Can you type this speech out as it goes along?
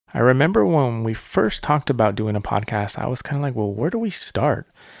I remember when we first talked about doing a podcast, I was kind of like, well, where do we start?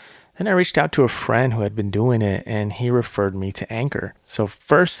 Then I reached out to a friend who had been doing it and he referred me to Anchor. So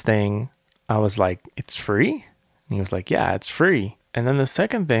first thing, I was like, it's free? And he was like, yeah, it's free. And then the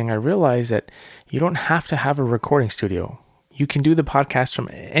second thing, I realized that you don't have to have a recording studio. You can do the podcast from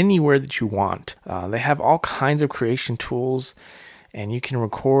anywhere that you want. They have all kinds of creation tools and you can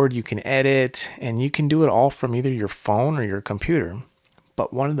record, you can edit, and you can do it all from either your phone or your computer.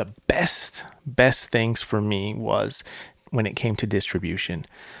 But one of the best things for me was when it came to distribution.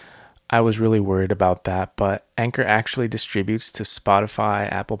 I was really worried about that, but Anchor actually distributes to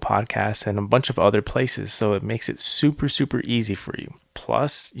Spotify, Apple Podcasts, and a bunch of other places. So it makes it super, super easy for you.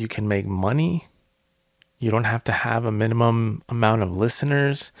 Plus, you can make money. You don't have to have a minimum amount of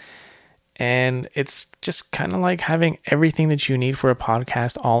listeners. And it's just kind of like having everything that you need for a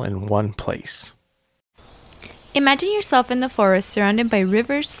podcast all in one place. Imagine yourself in the forest surrounded by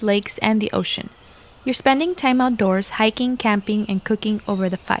rivers, lakes, and the ocean. You're spending time outdoors, hiking, camping, and cooking over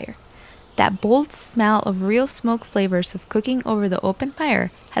the fire. That bold smell of real smoke flavors of cooking over the open fire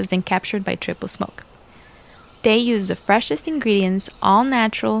has been captured by Triple Smoke. They use the freshest ingredients, all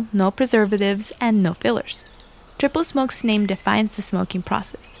natural, no preservatives, and no fillers. Triple Smoke's name defines the smoking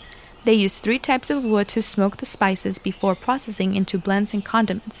process. They use 3 types of wood to smoke the spices before processing into blends and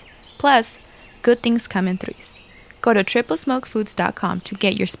condiments. Plus, good things come in threes. Go to triplesmokefoods.com to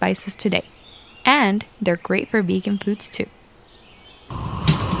get your spices today. And they're great for vegan foods too.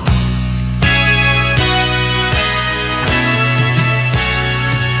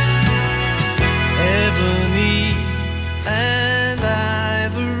 Ebony and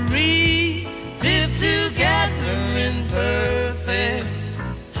ivory live together in perfect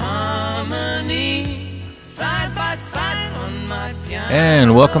harmony, side by side on my piano.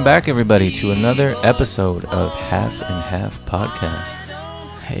 And welcome back, everybody, to another episode of Half and Half Podcast.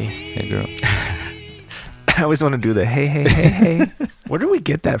 Hey girl. I always want to do the hey. Where did we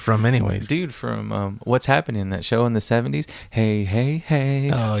get that from anyways? Dude, from What's Happening, that show in the 70s.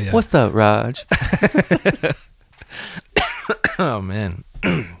 Hey. Oh, yeah. What's up, Raj? Oh, man.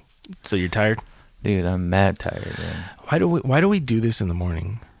 So you're tired? Dude, I'm mad tired, man. Why do we do this in the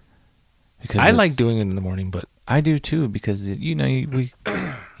morning? Because I like doing it in the morning, but I do too, because you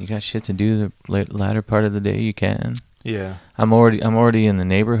got shit to do the latter part of the day. You can. yeah. I'm already in the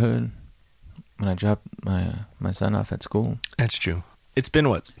neighborhood when I drop my son off at school. That's true. It's been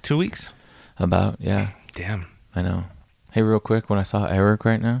what, 2 weeks? Yeah. Damn. I know. Hey, real quick, when I saw Eric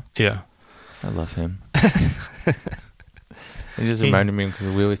right now, Yeah. I love him. It just reminded me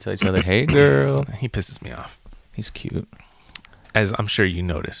because we always tell each other, "Hey, girl." He pisses me off, He's cute. as I'm sure you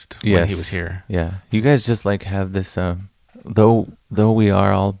noticed when Yes. he was here. Yeah, you guys just like have this. Though we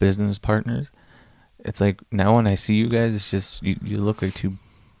are all business partners, it's like now when I see you guys, it's just you look like two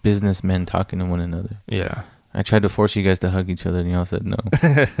businessmen talking to one another. Yeah. I tried to force you guys to hug each other, and y'all said no.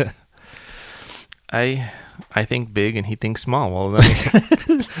 I think big and he thinks small. Well,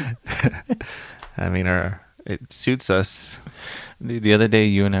 I mean, it suits us. Dude, the other day,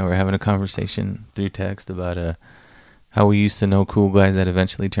 you and I were having a conversation through text about how we used to know cool guys that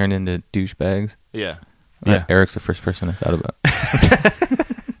eventually turned into douchebags. Yeah. Eric's the first person I thought about.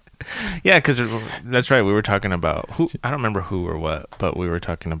 Yeah, because that's right. We were talking about I don't remember who or what, but we were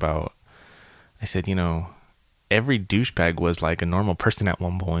talking about, I said, every douchebag was like a normal person at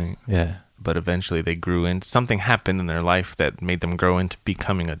one point. Yeah. But eventually they grew into something happened in their life that made them grow into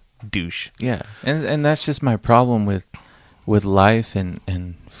becoming a douche. Yeah. And that's just my problem with life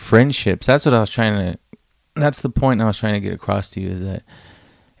and friendships. That's what that's the point I was trying to get across to you, is that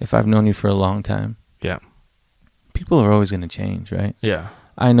if I've known you for a long time, Yeah. people are always going to change, right? Yeah.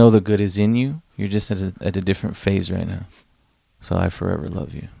 I know the good is in you. You're just at a different phase right now. So I forever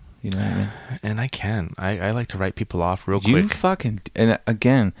love you. You know what I mean? And I can. I like to write people off real You quick. fucking... And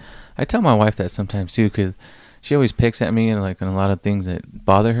again, I tell my wife that sometimes too, because she always picks at me and like on a lot of things that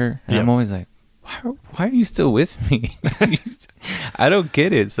bother her. And Yep. I'm always like, why are you still with me? I don't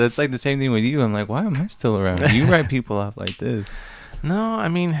get it. So it's like the same thing with you. I'm like, why am I still around? You write people off like this. No, I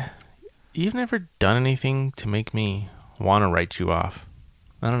mean, you've never done anything to make me want to write you off.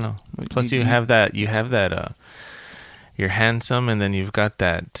 I don't know. Plus, you have that. You're handsome, and then you've got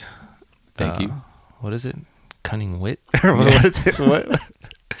that. Thank you. What is it? Cunning wit? Or what is it? What?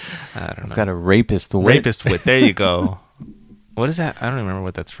 I don't know. I've got a rapist wit. Rapist wit. There you go. What is that? I don't remember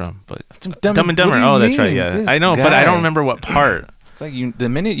what that's from. But Dumb Dumb and Dumber. what do you Oh, that's right. mean? Yeah, This I know, but I guy. don't remember what part. It's like the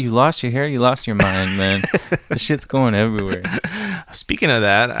minute you lost your hair, you lost your mind, man. The shit's going everywhere. Speaking of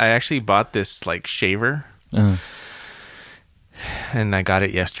that, I actually bought this like shaver, Uh, and I got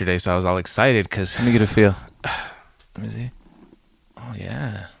it yesterday, so I was all excited because let me get a feel. Let me see. Oh,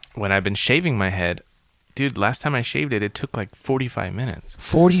 yeah. when I've been shaving my head, dude, last time I shaved it, it took like 45 minutes.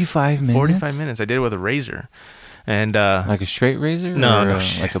 45 minutes? 45 minutes. I did it with a razor. And like a straight razor? No, or, no,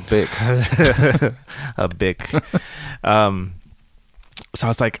 like a Bic. a Bic. So I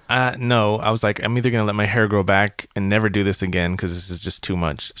was like, no. I was like, I'm either gonna let my hair grow back and never do this again because this is just too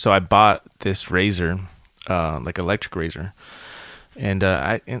much. So I bought this razor, like electric razor, and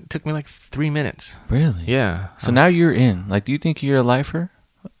it took me like 3 minutes. Really? Yeah. So now you're in. Like, do you think you're a lifer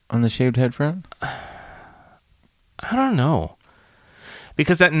on the shaved head front? I don't know.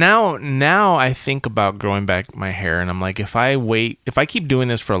 Because that now I think about growing back my hair, and I'm like, if I keep doing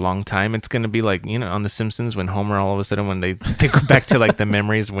this for a long time, it's gonna be like, on The Simpsons when Homer all of a sudden when they go back to like the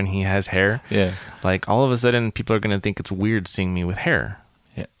memories when he has hair. Yeah. Like all of a sudden people are gonna think it's weird seeing me with hair.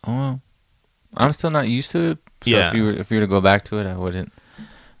 Yeah. Oh, well, I'm still not used to it. So Yeah. if you were to go back to it, I wouldn't.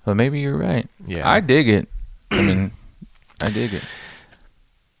 But maybe you're right. Yeah. I dig it. I mean, I dig it.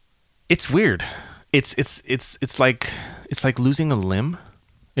 It's weird. It's like losing a limb.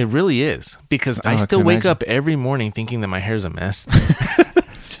 It really is, because I I still can wake imagine. up every morning thinking that my hair's a mess.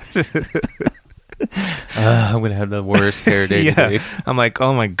 I'm gonna have the worst hair day today. I'm like,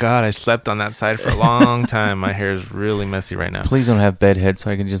 oh my god, I slept on that side for a long time. My hair is really messy right now. Please don't have bed head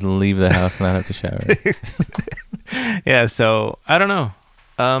so I can just leave the house and not have to shower. Yeah, so I don't know.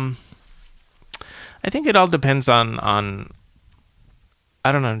 I think it all depends on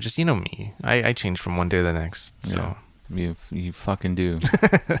I don't know, just me. I change from one day to the next. So You fucking do.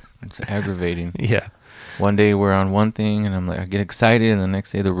 It's aggravating. yeah. One day we're on one thing and I'm like, I get excited, and the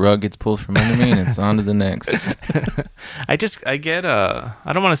next day the rug gets pulled from under me and it's on to the next. I get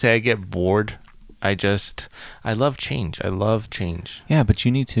I don't want to say I get bored. I love change. I love change. Yeah, but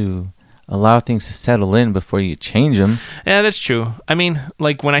you need to allow things to settle in before you change them. Yeah, that's true. I mean,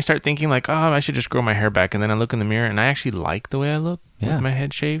 like when I start thinking like, oh, I should just grow my hair back, and then I look in the mirror and I actually like the way I look Yeah. with my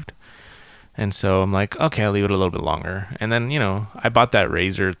head shaved. And so I'm like, okay, I'll leave it a little bit longer. And then, I bought that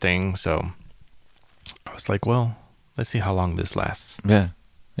razor thing, so I was like, well, let's see how long this lasts. Yeah.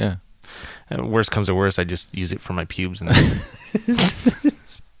 Yeah. And worst comes to worst, I just use it for my pubes and that's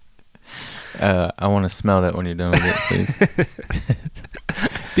it. I want to smell that when you're done with it, please.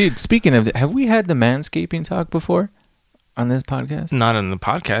 Dude, speaking of, have we had the manscaping talk before on this podcast? Not in the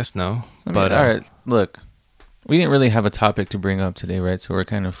podcast, no. I mean, But all right, look, we didn't really have a topic to bring up today, right? So we're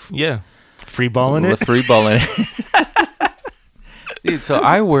kind of yeah, free balling it. Free balling it. Dude, so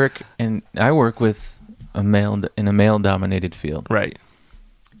I work with in a male dominated field. Right.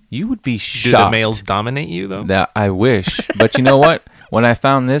 You would be Do shocked. the males dominate you though? That I wish, but you know what? When I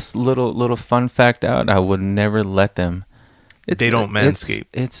found this little fun fact out, I would never let them. They don't manscape.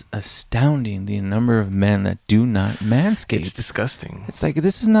 It's astounding the number of men that do not manscape. It's disgusting. It's like,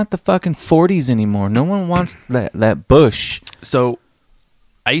 this is not the fucking 40s anymore. No one wants that bush. So,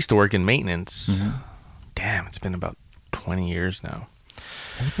 I used to work in maintenance. Mm-hmm. Damn, it's been about 20 years now.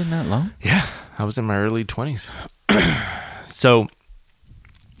 Has it been that long? Yeah, I was in my early 20s. So,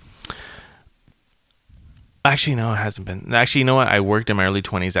 actually, no, it hasn't been. Actually, you know what? I worked in my early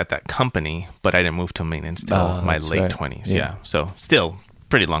 20s at that company, but I didn't move to maintenance till my that's late right. 20s. Yeah. Yeah. So, still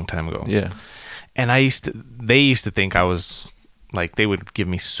pretty long time ago. Yeah. And they used to think I was like, they would give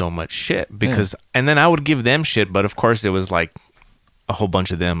me so much shit because, and then I would give them shit, but of course it was like a whole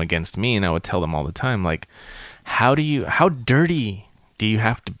bunch of them against me, and I would tell them all the time, like, how dirty do you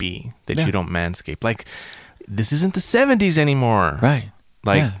have to be that you don't manscape? Like, this isn't the 70s anymore. Right.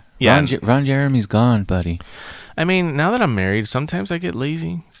 Like, yeah. Ron Jeremy's gone, buddy. I mean, now that I'm married, sometimes I get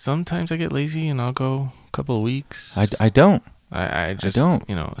lazy. Sometimes I get lazy and I'll go a couple of weeks. I don't. I just don't.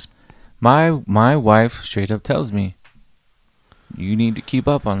 You know. My wife straight up tells me, you need to keep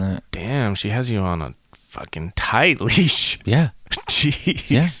up on that. Damn, she has you on a fucking tight leash. Yeah. Jeez.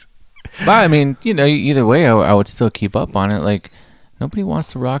 Yeah. But I mean, either way, I would still keep up on it. Like, nobody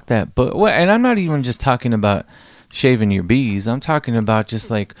wants to rock that. But and I'm not even just talking about shaving your bees. I'm talking about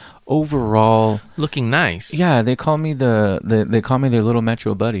just like overall Looking nice. Yeah, they call me they call me their little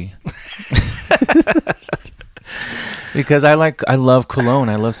Metro buddy. Because I love cologne.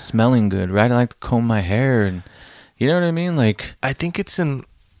 I love smelling good, right? I like to comb my hair, and you know what I mean? Like, I think it's an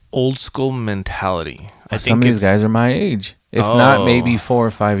old school mentality. I some think of these guys are my age. If not, maybe 4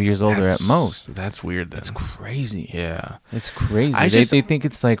 or 5 years older at most. That's weird then. It's crazy. Yeah. It's crazy. I They just- think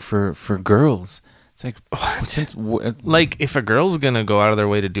it's like for girls. It's like, Like, if a girl's going to go out of their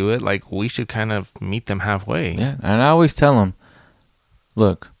way to do it, like, we should kind of meet them halfway. yeah. And I always tell them,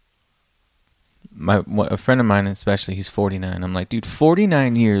 look, a friend of mine, especially, he's 49. I'm like, dude,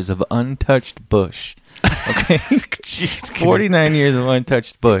 49 years of untouched bush. Okay, Jeez, 49 years of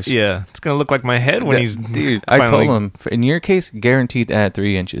untouched bush. Yeah, it's gonna look like my head when he's dude. I told him, in your case, guaranteed to add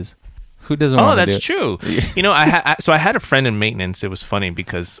 3 inches. Who doesn't want to do it? Oh, that's true. You know, I had a friend in maintenance. It was funny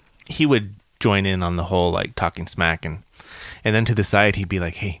because he would join in on the whole like talking smack, and then to the side he'd be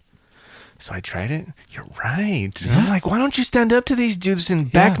like, "Hey, so I tried it. You're right." And I'm like, "Why don't you stand up to these dudes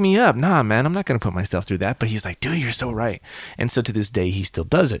and back me up?" Nah, man, I'm not gonna put myself through that. But he's like, "Dude, you're so right." And so to this day, he still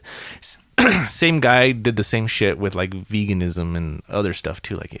does it. Same guy did the same shit with like veganism and other stuff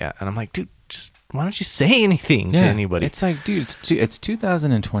too. Like, yeah, and I'm like, dude, just why don't you say anything to anybody? It's like, dude, it's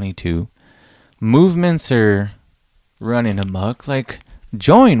 2022. Movements are running amok. Like,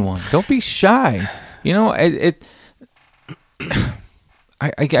 join one. Don't be shy. You know,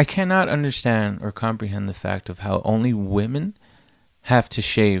 I cannot understand or comprehend the fact of how only women have to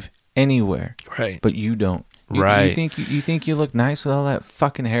shave anywhere, right? But you don't. You think you look nice with all that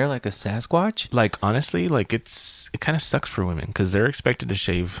fucking hair like a Sasquatch? Like, honestly, like it kind of sucks for women because they're expected to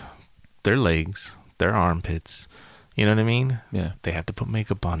shave their legs, their armpits. You know what I mean? Yeah. They have to put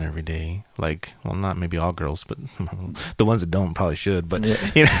makeup on every day. Like, well, not maybe all girls, but the ones that don't probably should. But,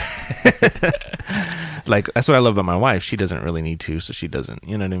 you know, like, that's what I love about my wife. She doesn't really need to, so she doesn't.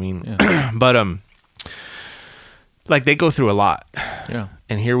 You know what I mean? Yeah. But, like, they go through a lot. Yeah.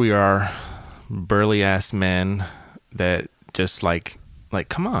 And here we are, burly ass men that just like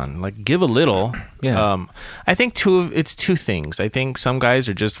come on, like give a little. Yeah. I think it's two things. I think some guys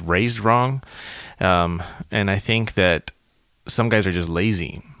are just raised wrong, and I think that some guys are just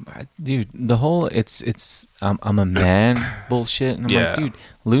lazy. Dude, the whole it's I'm a man bullshit, and I'm like, dude,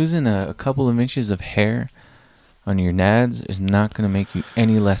 losing a couple of inches of hair on your nads is not gonna make you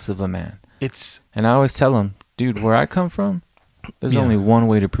any less of a man. And I always tell them, dude, where I come from, there's only one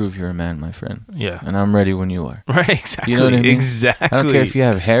way to prove you're a man, my friend. Yeah. And I'm ready when you are. Right, exactly. You know what I mean? Exactly. I don't care if you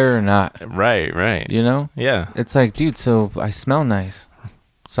have hair or not. Right. You know? Yeah. It's like, dude, so I smell nice.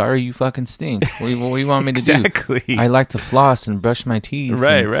 Sorry, you fucking stink. What do you want me to do? Exactly. I like to floss and brush my teeth.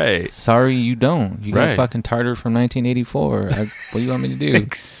 Right. Sorry, you don't. You got fucking tartar from 1984. What do you want me to do?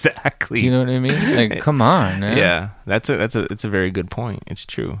 Exactly. Do you know what I mean? Like, come on, man. Yeah. It's a very good point. It's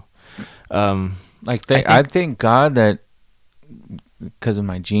true. I thank God that because of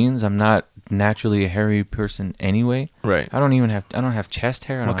my genes, I'm not naturally a hairy person anyway. Right. I don't have chest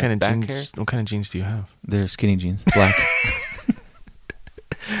hair. What kind of back jeans? hair. What kind of jeans do you have? They're skinny jeans, black.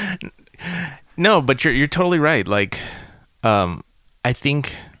 No, but you're totally right. Like, I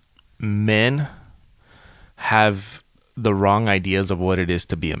think men have the wrong ideas of what it is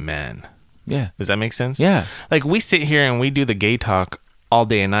to be a man. Yeah. Does that make sense? Yeah. Like, we sit here and we do the gay talk all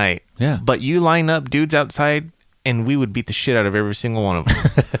day and night. Yeah. But you line up dudes outside and we would beat the shit out of every single one of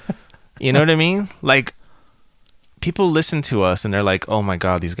them. You know what I mean? Like, people listen to us and they're like, "Oh my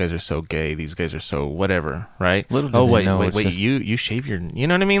God, these guys are so gay. These guys are so whatever," right? Wait, you shave your, you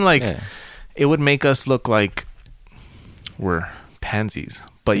know what I mean? Like, it would make us look like we're pansies,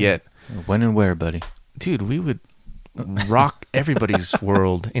 but yet, when and where, buddy? Dude, we would rock everybody's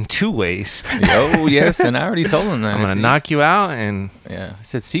world in two ways. Oh yes, and I already told them that. I'm gonna knock you out, and I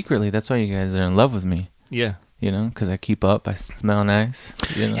said secretly, that's why you guys are in love with me. Yeah. You know, because I keep up, I smell nice.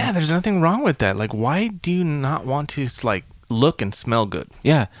 You know? Yeah, there's nothing wrong with that. Like, why do you not want to like look and smell good?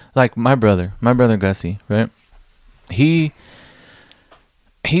 Yeah, like my brother Gussie, right? He's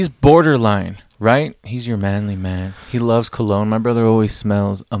borderline, right? He's your manly man. He loves cologne. My brother always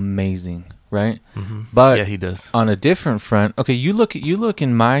smells amazing, right? Mm-hmm. But yeah, he does. On a different front, okay, you look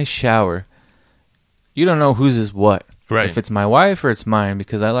in my shower. You don't know whose is what. Right. If it's my wife or it's mine,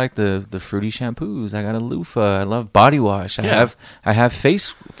 because I like the fruity shampoos. I got a loofah. I love body wash. I have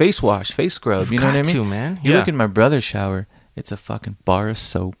face wash, face scrub. You know what I mean? Man. You look in my brother's shower, it's a fucking bar of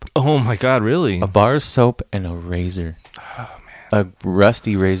soap. Oh my God, really? A bar of soap and a razor. Oh man. A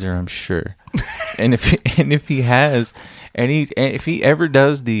rusty razor, I'm sure. and if he has if he ever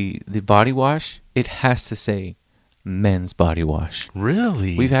does the body wash, it has to say men's body wash.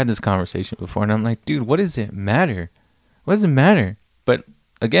 Really? We've had this conversation before, and I'm like, dude, what does it matter? What does it matter? But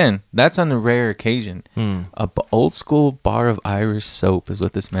again, that's on the rare occasion. A old school bar of Irish soap is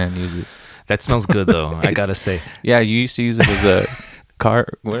what this man uses. That smells good, though. I gotta say. Yeah, you used to use it as a car.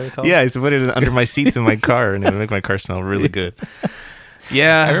 What are they called? Yeah, I used to put it under my seats in my car, and it would make my car smell really good.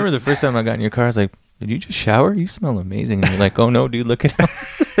 Yeah, I remember the first time I got in your car, I was like, "Did you just shower? You smell amazing." And you're like, "Oh no, dude, look at him."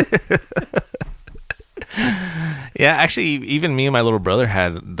 Yeah, actually, even me and my little brother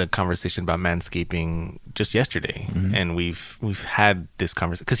had the conversation about manscaping just yesterday, and we've had this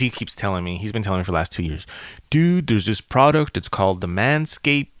conversation because he keeps telling me, he's been telling me for the last 2 years, dude, there's this product, it's called the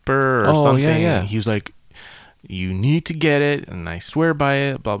Manscaper or something. Yeah. He was like, you need to get it, and I swear by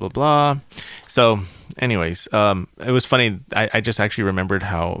it, blah blah blah. So, anyways, it was funny. I just actually remembered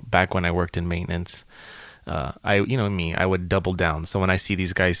how back when I worked in maintenance. I would double down. So when I see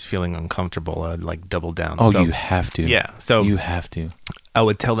these guys feeling uncomfortable, I'd like double down. Oh, so, you have to. Yeah. So you have to. I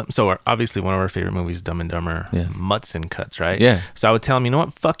would tell them. So obviously one of our favorite movies, Dumb and Dumber, Yes. Mutts and Cuts, right? Yeah. So I would tell them, you know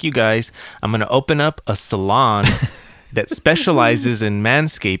what? Fuck you guys. I'm going to open up a salon that specializes in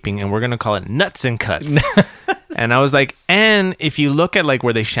manscaping, and we're going to call it Nuts and Cuts. And I was like, and if you look at like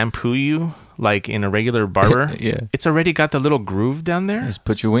where they shampoo you, like in a regular barber, Yeah. it's already got the little groove down there. Just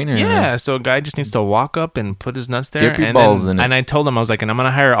put your wiener in Yeah, there. so a guy just needs to walk up and put his nuts there. Dip your and balls then, in it. And I told him, I was like, and I'm going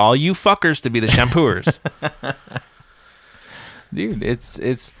to hire all you fuckers to be the shampooers. Dude, it's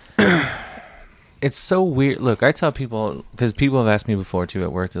it's so weird. Look, I tell people, because people have asked me before too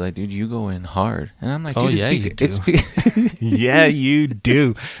at work, they're like, dude, you go in hard. And I'm like, dude, Oh, yeah, you do. it's Yeah, you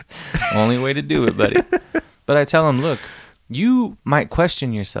do. only way to do it, buddy. But I tell them, look, you might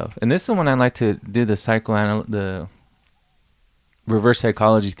question yourself. And this is when I like to do the reverse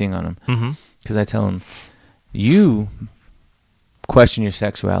psychology thing on them. Mm-hmm. Because I tell them, you question your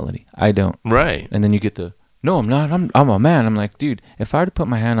sexuality. I don't. Right. And then you get the, no, I'm not. I'm a man. I'm like, dude, if I were to put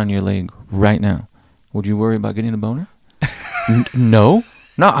my hand on your leg right now, would you worry about getting a boner? No,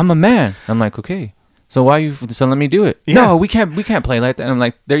 I'm a man. I'm like, okay. So so let me do it. Yeah. No, we can't play like that. And I'm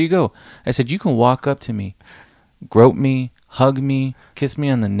like, there you go. I said, you can walk up to me, grope me, hug me, kiss me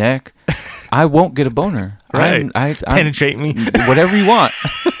on the neck. I won't get a boner. Right. I'm Penetrate me. whatever you want.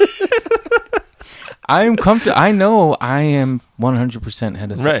 I am comfortable. I know I am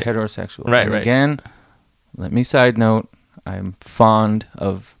 100% Right. heterosexual. Right, And right. again, let me side note, I'm fond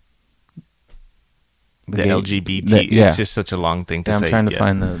of The gay- LGBT. yeah. It's just such a long thing to I'm say. trying to yeah.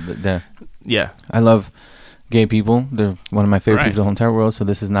 find the Yeah. I love gay people. They're one of my favorite Right. people in the whole entire world, so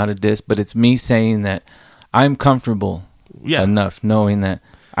this is not a diss, but it's me saying that I'm comfortable Yeah. enough knowing that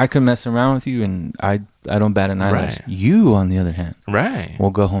I can mess around with you and I don't bat an eyelash. Right. You, on the other hand, Right. will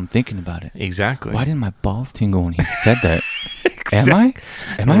go home thinking about it. Exactly. Why didn't my balls tingle when he said that?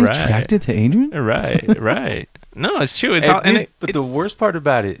 Am I Right. attracted to Adrian? Right. Right. No, it's true. It's And all. And dude, but the worst part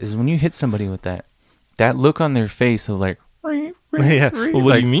about it is when you hit somebody with that look on their face of like, yeah. Well,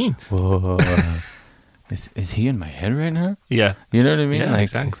 what do you mean? whoa, is he in my head right now? Yeah. You know what I mean? Yeah, like,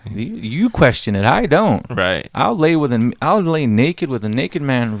 exactly. You question it. I don't. Right. I'll lay naked with a naked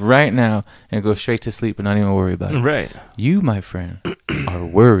man right now and go straight to sleep and not even worry about it. Right. You, my friend, are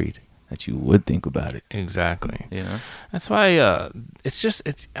worried that you would think about it. Exactly. You know? That's why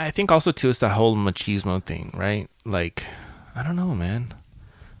it's I think also too it's the whole machismo thing, right? Like, I don't know, man.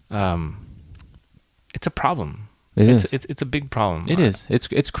 It's a problem. It's a big problem. It is.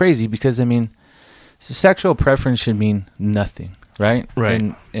 It's crazy because I mean, so sexual preference should mean nothing, right?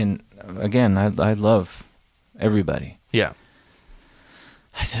 Right. And again, I love everybody. Yeah.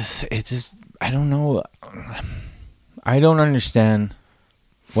 I don't know. I don't understand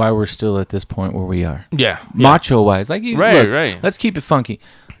why we're still at this point where we are. Yeah. Macho wise, like Right, look, right. Let's keep it funky.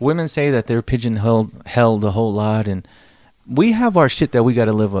 Women say that they're pigeonholed a whole lot, and we have our shit that we got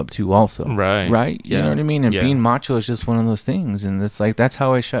to live up to also. Right. You Yeah. know what I mean? And Yeah. being macho is just one of those things, and it's like that's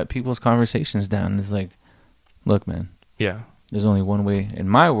how I shut people's conversations down. It's like, look, man, Yeah. there's only one way in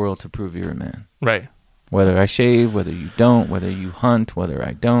my world to prove you're a man. Right. Whether I shave, whether you don't, whether you hunt, whether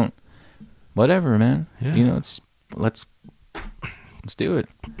I don't, whatever, man. Yeah. You know, let's do it.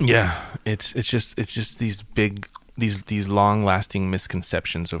 Yeah. It's just these big these long lasting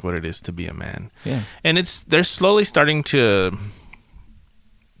misconceptions of what it is to be a man. Yeah. And they're slowly starting to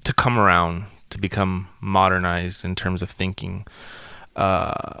come around, to become modernized in terms of thinking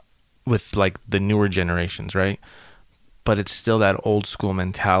with like the newer generations, right? But it's still that old school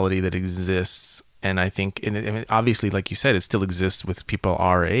mentality that exists, and I think and obviously, like you said, it still exists with people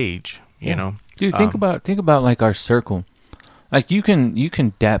our age, you know. Dude, think about like our circle. Like you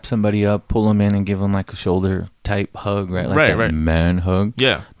can dap somebody up, pull them in, and give them like a shoulder type hug, right? Like that Right. man hug.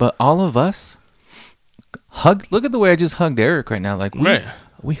 Yeah. But all of us hug. Look at the way I just hugged Eric right now. Like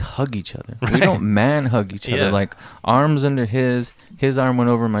we hug each other. We Right. don't man hug each other. Yeah. Like arms under his arm went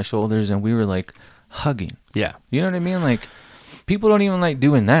over my shoulders, and we were like hugging. Yeah. You know what I mean? Like people don't even like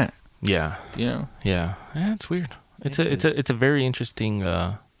doing that. Yeah. You know? Yeah. Yeah, it's weird. It's a very interesting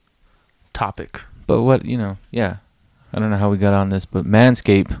topic. But what yeah. I don't know how we got on this, but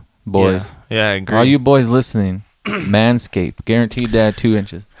Manscaped, boys. Yeah, I agree. All you boys listening, Manscaped, guaranteed dad 2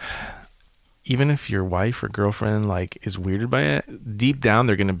 inches. even if your wife or girlfriend like is weirded by it, deep down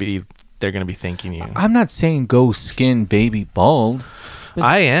they're gonna be thanking you. I'm not saying go skin baby bald.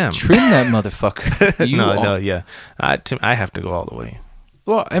 I am. Trim that motherfucker. No, yeah. I have to go all the way.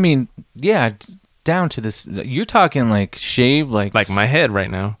 Well, I mean, yeah, down to this. You're talking like shave, like My head right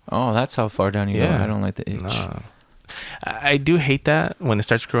now. Oh, that's how far down you go. Yeah. I don't like the itch. No. I do hate that when it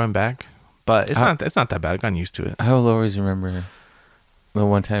starts growing back, but it's not that bad. I've gotten used to it. I will always remember the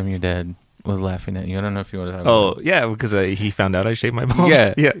one time your dad was laughing at you. I don't know if you want to talk about Oh, yeah, because he found out I shaved my balls.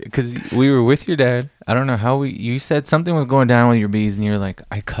 Yeah, yeah. because we were with your dad. I don't know how you said something was going down with your bees, and you're like,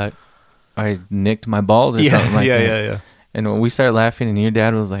 I nicked my balls or something like that. Yeah. And when we started laughing, and your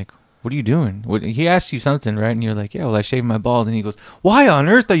dad was like, "What are you doing?" He asked you something, right? And you're like, "Yeah, well, I shaved my balls." And he goes, "Why on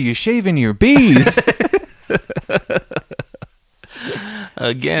earth are you shaving your bees?"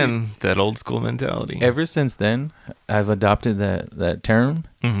 Again, that old school mentality. Ever since then, I've adopted that term,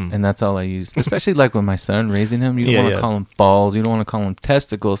 Mhm. and that's all I use. Especially like with my son, raising him. You don't Yeah, want to yeah. call him balls. You don't want to call him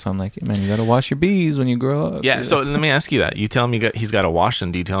testicles. So I'm like, hey, man, you got to wash your bees when you grow up. Yeah, so let me ask you that. You tell him he's got to wash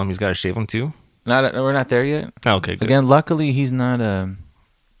them. Do you tell him he's got to shave them too? We're not there yet. Oh, okay, good. Again, luckily he's not.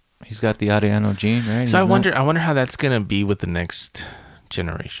 He's got the Ariano gene, right? So He's I wonder how that's gonna be with the next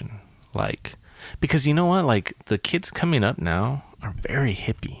generation, like, because you know what, like the kids coming up now are very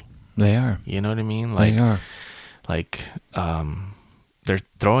hippie. They are. You know what I mean? They are. Like, they're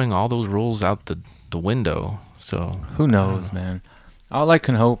throwing all those rules out the window. So Who knows, man? All I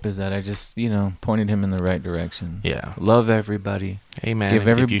can hope is that I just, pointed him in the right direction. yeah. Love everybody. Hey man, Give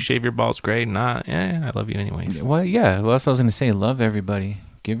if you shave your balls, great. Not, yeah, I love you anyways. Well, yeah. Well, that's what I was gonna say. Love everybody.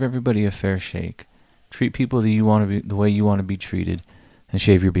 Give everybody a fair shake. Treat people the way you want to be treated, and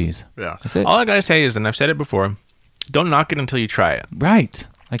shave your bees. Yeah. That's it. All I gotta say is, and I've said it before, don't knock it until you try it. Right.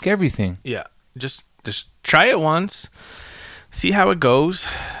 Like everything. Yeah. Just try it once, see how it goes,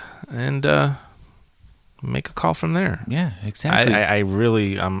 and make a call from there. Yeah. Exactly. I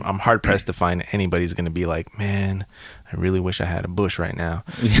really I'm hard pressed to find anybody's gonna be like, man, I really wish I had a bush right now.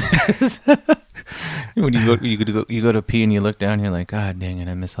 When you go to pee and you look down, you're like, God dang it,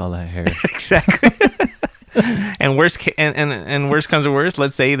 I miss all that hair. Exactly. And worst comes to worst,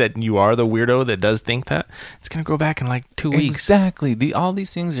 let's say that you are the weirdo that does think that, it's gonna grow back in like 2 weeks. Exactly. All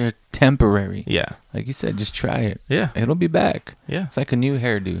these things are temporary. Yeah. Like you said, just try it. Yeah. It'll be back. Yeah. It's like a new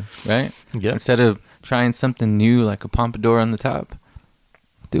hairdo, right? Yeah. Instead of trying something new like a pompadour on the top,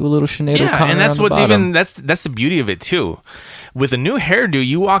 do a little Sinead Yeah, O'Connor and that's on the what's bottom. even that's the beauty of it too. With a new hairdo,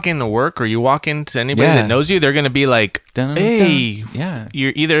 you walk into work or you walk into anybody Yeah. that knows you, they're gonna be like, Dun, "Hey, dun.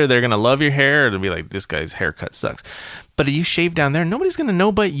 Yeah. they're gonna love your hair, or they'll be like, this guy's haircut sucks." But if you shave down there, nobody's gonna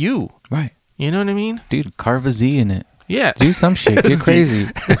know but you. Right. You know what I mean? Dude, carve a Z in it. Yeah. Do some shit. Get crazy.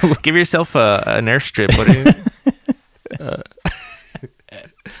 Give yourself an airstrip. What are you?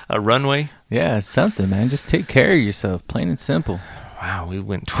 A runway. Yeah, something, man. Just take care of yourself. Plain and simple. Wow, we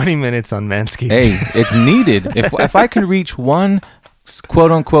went 20 minutes on manscaping. Hey, it's needed. If I can reach one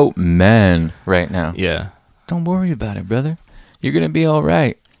quote unquote man right now, Yeah. don't worry about it, brother. You're gonna be all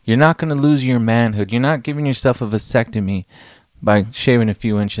right. You're not gonna lose your manhood. You're not giving yourself a vasectomy by shaving a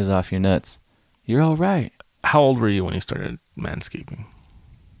few inches off your nuts. You're all right. How old were you when you started manscaping?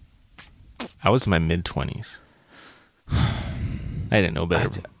 I was in my mid-20s. I didn't know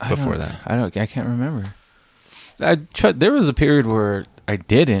better before that. I can't remember. There was a period where I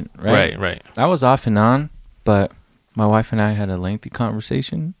didn't. Right. I was off and on, but my wife and I had a lengthy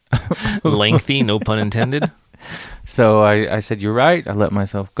conversation. Lengthy, no pun intended. So I said, "You're right." I let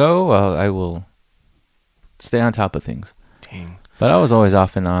myself go. I will stay on top of things. Dang. But I was always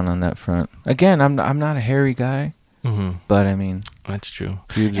off and on that front. Again, I'm not a hairy guy, Mm-hmm. but I mean, That's true.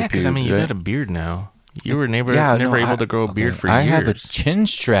 pubes are Yeah, because I mean, pubes, you right? got a beard now. You were never Yeah, able to grow a beard for years. I have a chin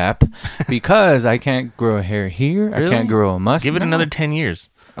strap because I can't grow a hair here. Really? I can't grow a mustache. Give it another 10 years.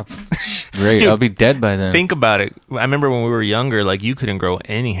 Great, Dude, I'll be dead by then. Think about it. I remember when we were younger, like you couldn't grow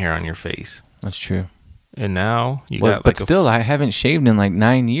any hair on your face, That's true. and now you Well, got but like still, I haven't shaved in like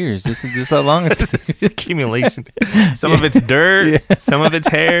 9 years. This is how long it's it's accumulation. Some of it's dirt, some of it's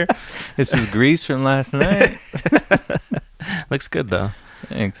hair. This is grease from last night. Looks good though.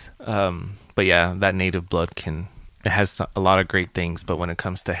 Thanks. But yeah, that native blood it has a lot of great things, but when it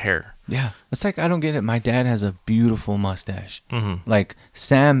comes to hair, Yeah, it's like I don't get it. My dad has a beautiful mustache, mm-hmm. like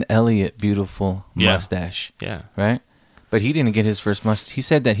Sam Elliott, beautiful Yeah. mustache, yeah, right? But he didn't get his first mustache. He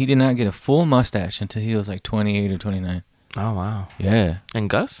said that he did not get a full mustache until he was like 28 or 29. oh wow. Yeah. And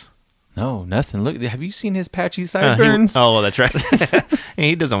Gus? No, nothing. Look, have you seen his patchy He- sideburns? oh, that's right.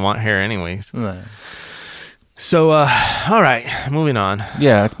 He doesn't want hair anyways. Nah. So, all right, moving on.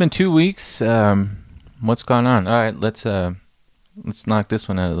 Yeah, it's been 2 weeks. What's gone on? All right, let's knock this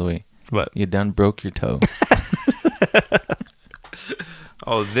one out of the way. What? You done broke your toe.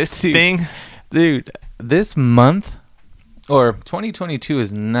 Oh, this Dude. thing? Dude, this month or 2022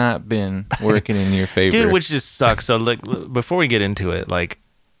 has not been working in your favor. Dude, which just sucks. So, like, before we get into it, like,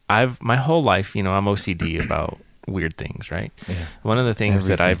 my whole life, I'm OCD about weird things, right? Yeah. One of the things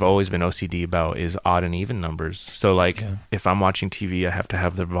that Everything. I've always been OCD about is odd and even numbers. So, like, if I'm watching TV, I have to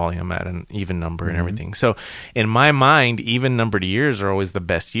have the volume at an even number and everything. So, in my mind, even numbered years are always the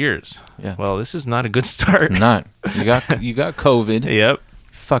best years. Yeah. Well, this is not a good start. It's not. You got COVID. Yep.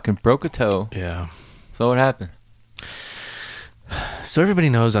 Fucking broke a toe. Yeah. So what happened? So everybody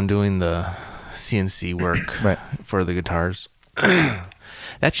knows I'm doing the CNC work Right. for the guitars.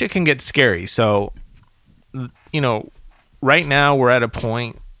 That shit can get scary. So, right now we're at a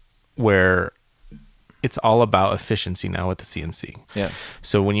point where it's all about efficiency now with the CNC. Yeah.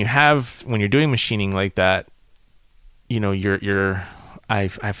 So when you're doing machining like that,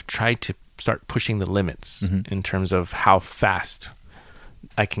 I've tried to start pushing the limits in terms of how fast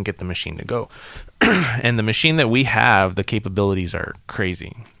I can get the machine to go. And the machine that we have, the capabilities are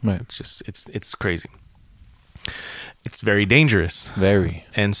crazy. Right. It's just it's crazy. It's very dangerous. Very.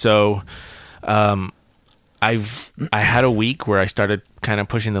 And so I had a week where I started kind of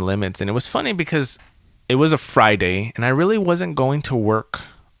pushing the limits, and it was funny because it was a Friday and I really wasn't going to work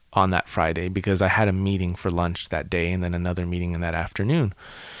on that Friday because I had a meeting for lunch that day and then another meeting in that afternoon.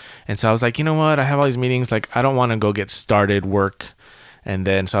 And so I was like, you know what? I have all these meetings. Like, I don't want to go get started work. And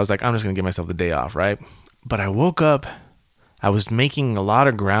then, so I was like, I'm just going to give myself the day off, right? But I woke up, I was making a lot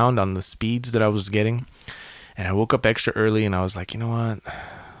of ground on the speeds that I was getting. And I woke up extra early and I was like, you know what?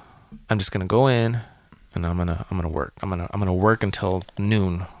 I'm just going to go in and I'm going to work. I'm going to work until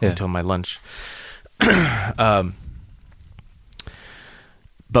noon, until my lunch.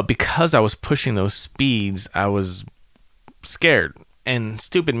 But because I was pushing those speeds, I was scared. And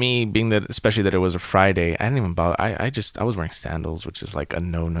stupid me, being that, especially that it was a Friday, I didn't even bother. I was wearing sandals, which is like a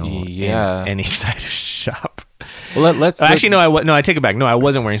no-no in any cider shop. Well, let's I take it back. No, I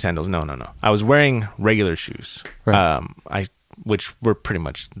wasn't wearing sandals. No. I was wearing regular shoes. Right. Which were pretty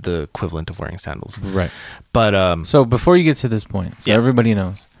much the equivalent of wearing sandals. Right. But so before you get to this point, so everybody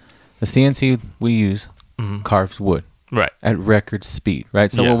knows, the CNC we use carves wood right at record speed,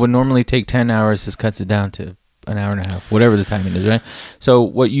 right? So Yeah. what would normally take 10 hours just cuts it down to an hour and a half, whatever the timing is, right? So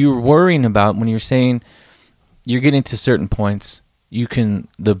what you're worrying about when you're saying you're getting to certain points,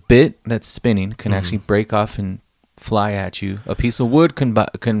 the bit that's spinning can actually break off and fly at you. A piece of wood can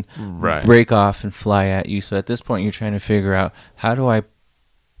Right. break off and fly at you. So at this point, you're trying to figure out, how do I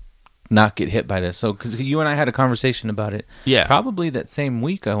not get hit by this? So because you and I had a conversation about it, probably that same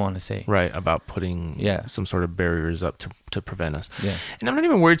week, I want to say, right, about putting some sort of barriers up to prevent us. Yeah. And I'm not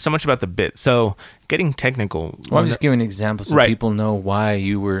even worried so much about the bit. So getting technical. Well, I'm just giving examples so people know why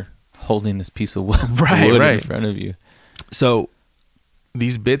you were holding this piece of wood, in front of you. So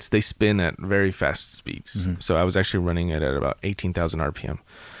these bits, they spin at very fast speeds. So I was actually running it at about 18,000 RPM.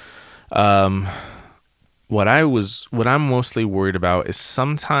 What I'm mostly worried about is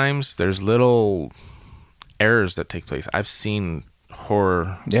sometimes there's little errors that take place. I've seen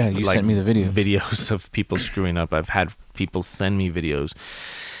horror. Yeah, you sent me the videos of people screwing up. I've had people send me videos.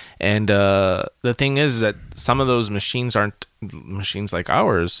 And the thing is that some of those machines aren't machines like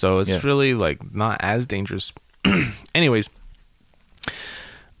ours, so it's really like not as dangerous. Anyways,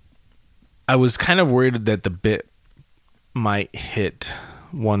 I was kind of worried that the bit might hit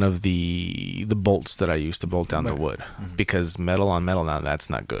one of the bolts that I used to bolt down the wood, because metal on metal, now that's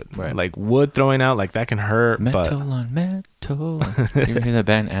not good. Right. Like wood throwing out, like that can hurt. Metal on metal. You ever hear that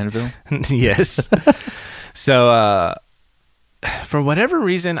band Anvil? Yes. So for whatever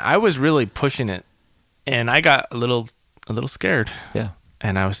reason, I was really pushing it, and I got a little scared. Yeah.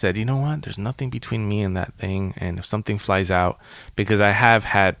 And I said, you know what? There's nothing between me and that thing. And if something flies out, because I have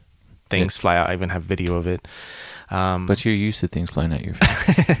had things fly out, I even have video of it. But you're used to things flying at your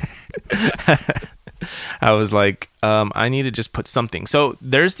face. I was like, I need to just put something. So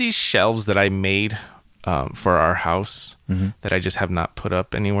there's these shelves that I made for our house that I just have not put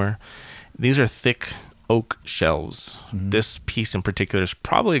up anywhere. These are thick oak shelves. This piece in particular is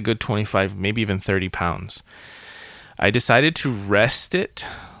probably a good 25, maybe even 30 pounds. I decided to rest it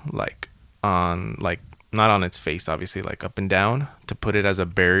not on its face, obviously, like up and down, to put it as a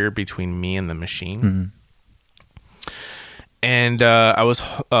barrier between me and the machine. And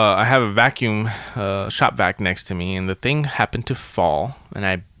I have a vacuum shop vac next to me, and the thing happened to fall, and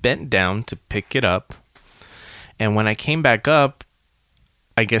I bent down to pick it up. And when I came back up,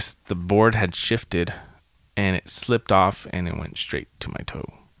 I guess the board had shifted, and it slipped off, and it went straight to my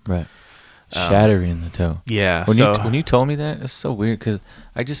toe. Right. Shattering the toe. Yeah. When so you told me that, it's so weird because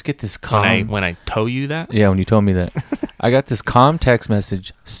I just get this calm. when I tow you that. Yeah, when you told me that, I got this calm text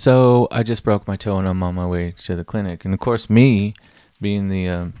message. So I just broke my toe and I'm on my way to the clinic. And of course, me being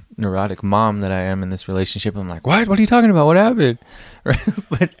the neurotic mom that I am in this relationship, I'm like, what? What are you talking about? What happened? Right?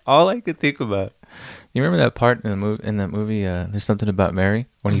 But all I could think about. You remember that part in the movie? In that movie, There's Something About Mary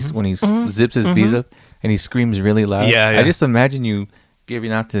when he zips his bees up and he screams really loud. Yeah. I just imagine you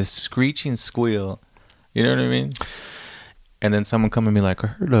giving out this screeching squeal. You know what I mean? And then someone come and be like,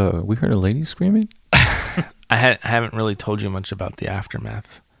 we heard a lady screaming. I haven't really told you much about the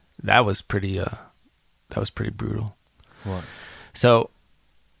aftermath. That was pretty brutal. What? So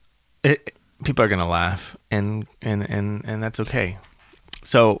people are gonna laugh, and that's okay.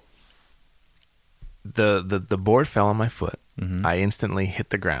 So the board fell on my foot. Mm-hmm. I instantly hit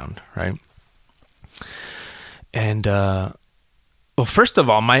the ground, right? And well, first of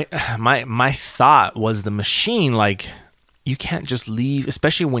all, my thought was the machine, like, you can't just leave,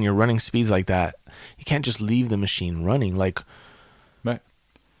 especially when you're running speeds like that. You can't just leave the machine running. Like, Right.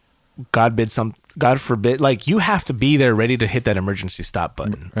 God forbid, like, you have to be there ready to hit that emergency stop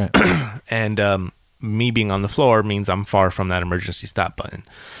button. Right. And me being on the floor means I'm far from that emergency stop button.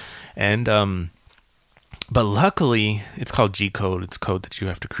 And but luckily, it's called G code. It's code that you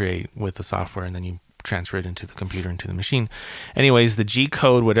have to create with the software, and then you transfer it into the computer, into the machine. Anyways, the G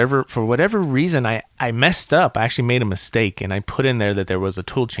code, for whatever reason, I messed up. I actually made a mistake, and I put in there that there was a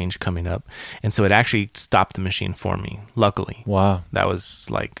tool change coming up, and so it actually stopped the machine for me. Luckily, Wow. that was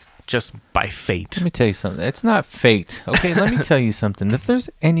like just by fate. Let me tell you something. It's not fate. Okay, let me tell you something. If there's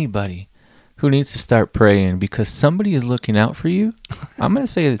anybody who needs to start praying because somebody is looking out for you, I'm going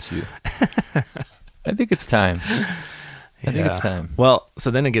to say it's you. I think it's time. I think it's time. Well,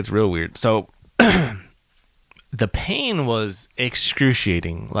 so then it gets real weird. So the pain was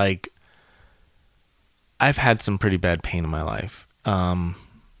excruciating. Like, I've had some pretty bad pain in my life.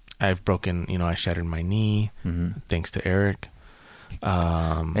 I've broken, I shattered my knee, thanks to Eric.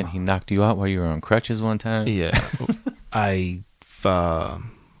 And he knocked you out while you were on crutches one time. Yeah. I've hurt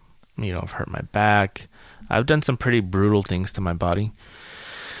my back. I've done some pretty brutal things to my body.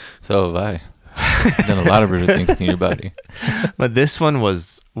 So have I. I've done a lot of brutal things to your body. But this one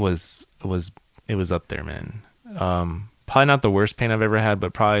was up there, man. Probably not the worst pain I've ever had,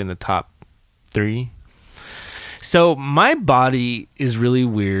 but probably in the top 3. So my body is really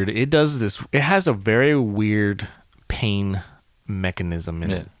weird. It has a very weird pain mechanism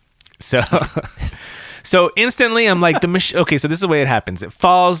in it. So instantly I'm like, okay, so this is the way it happens. It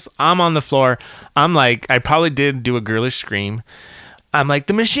falls, I'm on the floor. I'm like, I probably did do a girlish scream. I'm like,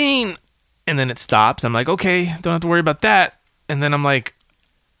 the machine. And then it stops. I'm like, okay, don't have to worry about that. And then I'm like,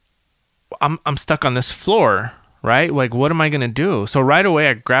 I'm stuck on this floor, right? Like, what am I going to do? So right away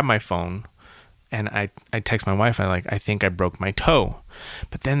I grab my phone and I text my wife. I think I broke my toe.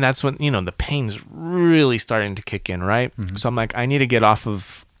 But then that's when, the pain's really starting to kick in, right? Mm-hmm. So I'm like, I need to get off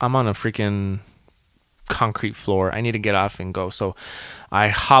I'm on a freaking concrete floor. I need to get off and go. So I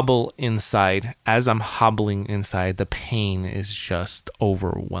hobble inside. As I'm hobbling inside, the pain is just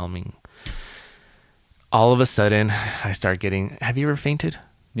overwhelming. All of a sudden, I start getting... Have you ever fainted?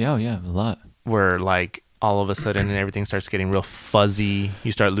 Yeah, a lot. Where, like, all of a sudden everything starts getting real fuzzy.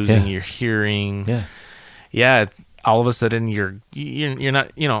 You start losing your hearing. Yeah. Yeah. All of a sudden, you're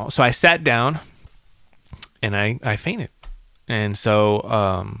not... So I sat down, and I fainted. And so,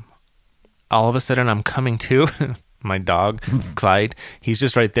 all of a sudden, I'm coming to. My dog, Clyde, he's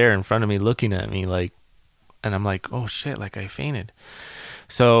just right there in front of me looking at me, like... And I'm like, oh, shit, like, I fainted.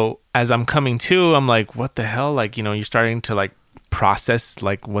 So as I'm coming to, I'm like, what the hell? Like, you're starting to like process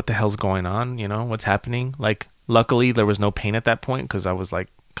like what the hell's going on, what's happening. Like, luckily there was no pain at that point because I was like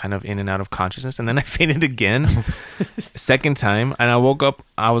kind of in and out of consciousness. And then I fainted again, second time. And I woke up,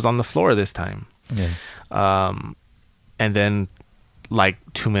 I was on the floor this time. Yeah. And then like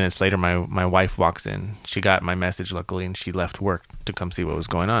 2 minutes later, my wife walks in. She got my message, luckily, and she left work to come see what was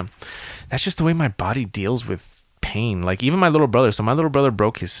going on. That's just the way my body deals with pain. Like, even my little brother. So my little brother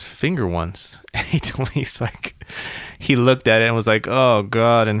broke his finger once, and he told me, he looked at it and was like, "Oh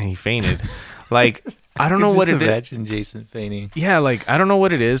God," and he fainted. Like, I don't know what it is. Imagine Jason fainting. Yeah, like, I don't know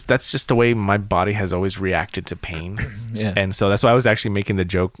what it is. That's just the way my body has always reacted to pain. Yeah. And so that's why I was actually making the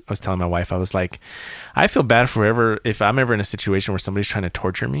joke. I was telling my wife, I was like, I feel bad if I'm ever in a situation where somebody's trying to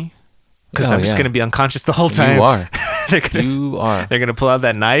torture me, because I'm just going to be unconscious the whole time. You are. You are. They're going to pull out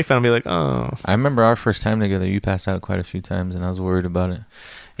that knife and I'll be like, oh. I remember our first time together, you passed out quite a few times and I was worried about it.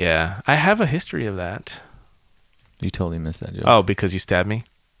 Yeah. I have a history of that. You totally missed that joke. Oh, because you stabbed me?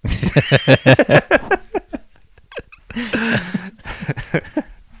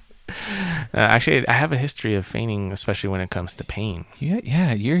 Actually, I have a history of fainting, especially when it comes to pain.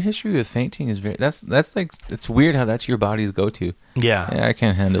 Yeah, your history with fainting is that's like, it's weird how that's your body's go-to. Yeah. Yeah, I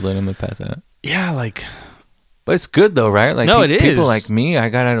can't handle it. I'm gonna pass out. Yeah, like, But it's good though, right? Like, No, it people is. like me, I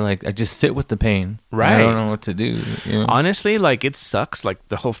gotta like, I just sit with the pain. Right. I don't know what to do. You know? honestly, like, it sucks. Like,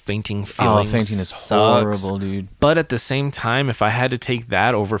 the whole fainting feeling. Fainting is sucks. horrible, dude. But at the same time, if I had to take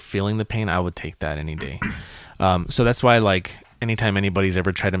that over feeling the pain, I would take that any day. So that's why, like, anytime anybody's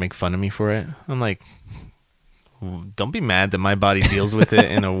ever tried to make fun of me for it, I'm like, don't be mad that my body deals with it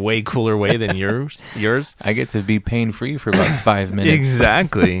in a way cooler way than yours. I get to be pain-free for about 5 minutes.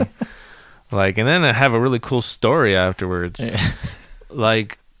 Exactly. Like, and then I have a really cool story afterwards. Yeah.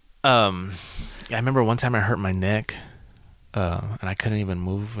 Like, I remember one time I hurt my neck, and I couldn't even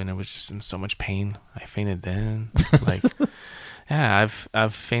move, and it was just in so much pain. I fainted then. Like, yeah,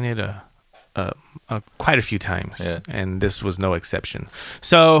 I've fainted quite a few times, Yeah. and this was no exception.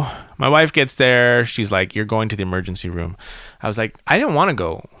 So my wife gets there. She's like, "You're going to the emergency room." I was like, "I didn't want to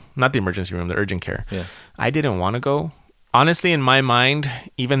go. Not the emergency room, the urgent care." Yeah. I didn't want to go. Honestly, in my mind,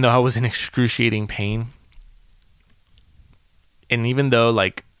 even though I was in excruciating pain, and even though,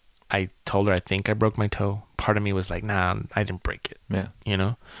 like, I told her I think I broke my toe, part of me was like, nah, I didn't break it, Yeah. you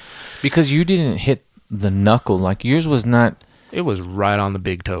know? Because you didn't hit the knuckle. Like, yours was not. It was right on the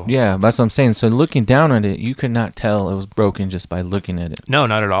big toe. Yeah, that's what I'm saying. So looking down at it, you could not tell it was broken just by looking at it. No,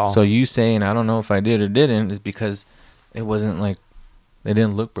 not at all. So you saying, I don't know if I did or didn't, is because it wasn't like, it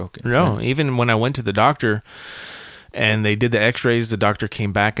didn't look broken. no, right? even when I went to the doctor and they did the x-rays, the doctor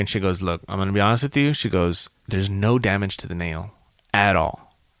came back and she goes, "Look, I'm going to be honest with you." She goes, "There's no damage to the nail at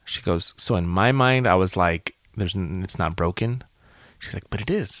all." She goes, "So in my mind, I was like, it's not broken." She's like, "But it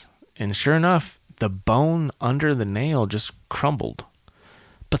is." And sure enough, the bone under the nail just crumbled.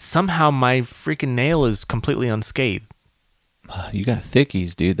 But somehow my freaking nail is completely unscathed. You got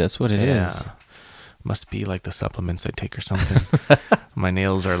thickies, dude. That's what it is. Must be like the supplements I take or something. My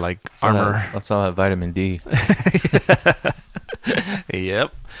nails are like armor. That's all that vitamin D.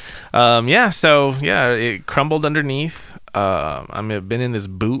 Yep. Yeah. So yeah, it crumbled underneath. I've been in this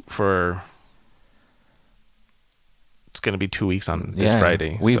boot for. It's gonna be 2 weeks on this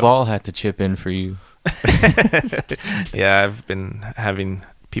Friday. We've so. all had to chip in for you. Yeah, I've been having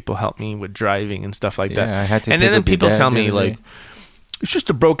people help me with driving and stuff like that. Yeah, I had to. And pick then up your people dad tell the me other like, day. "It's just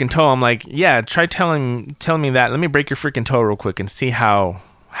a broken toe." I'm like, "Yeah, try telling me that. Let me break your freaking toe real quick and see how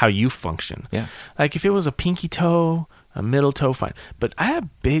you function." Yeah. Like, if it was a pinky toe, a middle toe, fine. But I have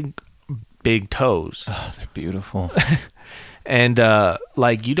big toes. Oh, they're beautiful. And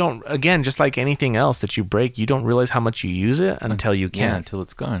like, you don't, again, just like anything else that you break, you don't realize how much you use it until you Yeah, can't. until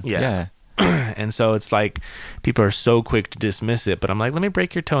it's gone. Yeah. Yeah. And so it's like people are so quick to dismiss it, but I'm like, let me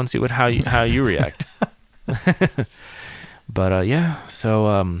break your toe and see how you react. But yeah,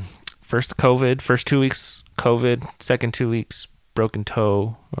 so first 2 weeks COVID, second 2 weeks broken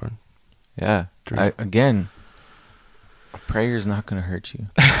toe, or Yeah. Three. Again, a prayer's not going to hurt you.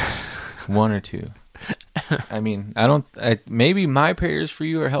 One or two. I mean, maybe my prayers for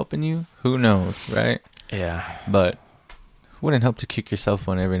you are helping you. Who knows, right? yeah. But wouldn't help to kick yourself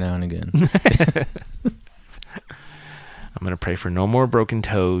one every now and again. I'm gonna pray for no more broken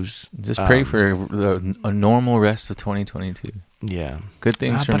toes. Just pray for a normal rest of 2022. Yeah. Good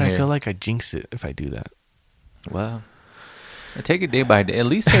things from but here. I feel like I jinx it if I do that. Well, take it day by day. At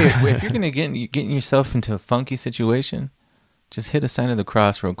least say if you're gonna getting yourself into a funky situation, just hit a sign of the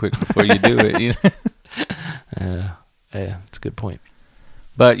cross real quick before you do it. You know? Yeah, it's a good point.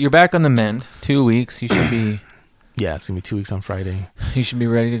 But you're back on the mend. 2 weeks. You should be. Yeah, it's gonna be 2 weeks on Friday. You should be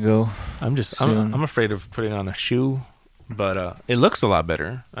ready to go. I'm soon. afraid of putting on a shoe, but it looks a lot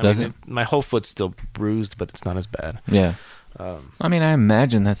better. Does it? My whole foot's still bruised, but it's not as bad. Yeah. I mean, I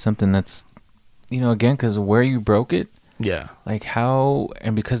imagine that's something that's, again, because where you broke it, Yeah. like how,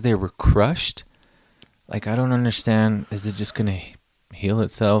 and because they were crushed, like I don't understand. Is it just gonna heal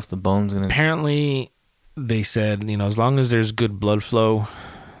itself? The bone's gonna. Apparently, they said, as long as there's good blood flow,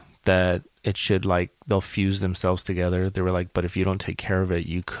 that it should, like, they'll fuse themselves together. They were like, but if you don't take care of it,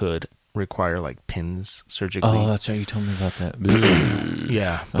 you could require like pins surgically. Oh, that's right. You told me about that.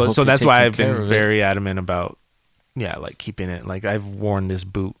 Yeah, I but hope so you're that's why taking I've care been of it. very adamant about, like keeping it. Like, I've worn this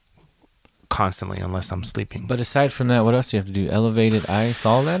boot constantly unless I'm sleeping. But aside from that, what else do you have to do? Elevated ice,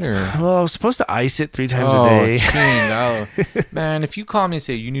 all that, or? Well, I was supposed to ice it 3 times a day. Man, if you call me and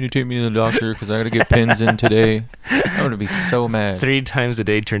say you need to take me to the doctor because I got to get pins in today, I'm gonna be so mad. 3 times a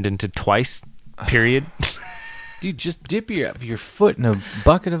day turned into twice. Period. Dude, just dip your foot in a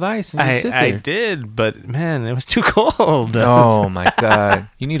bucket of ice and just sit there. I did, but man, it was too cold. Oh my god!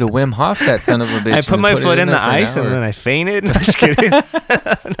 You need to Wim Hof that son of a bitch. I put my foot in the ice and then I. I fainted. I'm just kidding.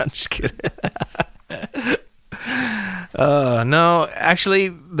 I'm just kidding. No, actually,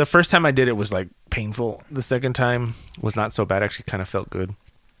 the first time I did it was like painful. The second time was not so bad. Actually, kind of felt good.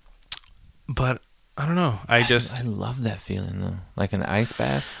 But I don't know. I love that feeling though, like an ice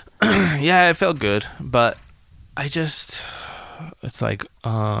bath. yeah, it felt good, but it's like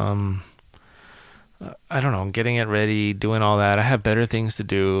I don't know, getting it ready, doing all that. I have better things to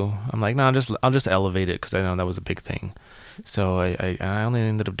do. I'm like, no, I'll just elevate it because I know that was a big thing. So I only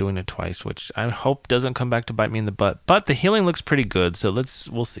ended up doing it twice, which I hope doesn't come back to bite me in the butt. But the healing looks pretty good, so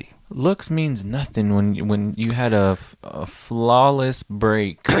we'll see. Looks means nothing when you had a flawless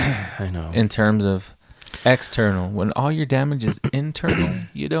break. I know. In terms of external, when all your damage is internal,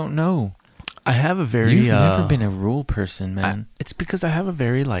 you don't know. I have a very You've never been a rule person, man. It's because I have a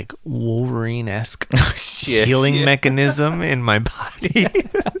very like Wolverine-esque Shit, healing mechanism in my body.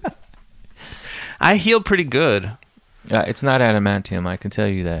 I heal pretty good. It's not adamantium, I can tell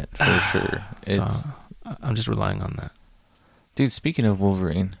you that for sure. I'm just relying on that. Dude, speaking of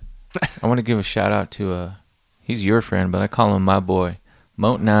Wolverine, I want to give a shout out to he's your friend, but I call him my boy,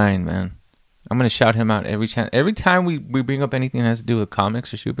 Moat9, man. I'm gonna shout him out every time we bring up anything that has to do with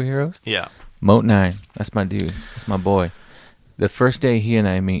comics or superheroes. Yeah. Moat9, that's my dude. That's my boy. The first day he and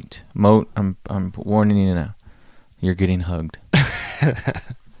I meet, Moat, I'm warning you now, you're getting hugged.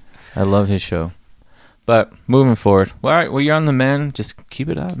 I love his show. But moving forward, all right, well, you're on the men. Just keep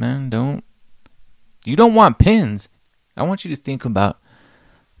it up, man. You don't want pins. I want you to think about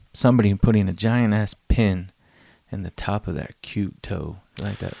somebody putting a giant ass pin in the top of that cute toe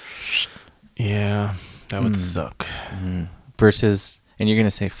like that. Yeah, that would suck. Versus, and you're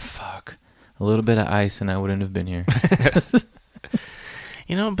gonna say, "Fuck, a little bit of ice, and I wouldn't have been here."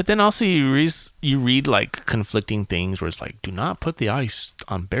 But then also you read like conflicting things where it's like, do not put the ice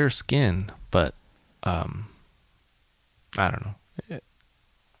on bare skin, but. I don't know.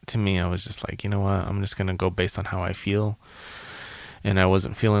 To me, I was just like, you know what? I'm just gonna go based on how I feel, and I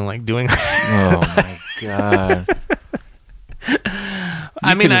wasn't feeling like doing. Oh my god!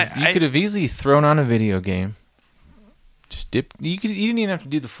 You could have easily thrown on a video game. Just dip. You didn't even have to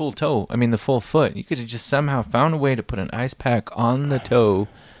do the full toe. I mean, the full foot. You could have just somehow found a way to put an ice pack on the toe,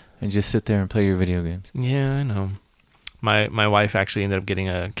 and just sit there and play your video games. Yeah, I know. My wife actually ended up getting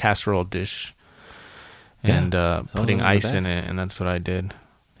a casserole dish. And putting ice in it, and that's what I did.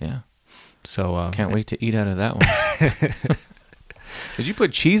 Yeah. So can't wait to eat out of that one. Did you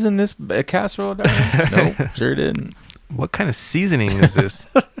put cheese in this casserole? Nope, sure didn't. What kind of seasoning is this?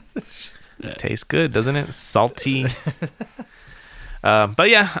 It tastes good, doesn't it? Salty. But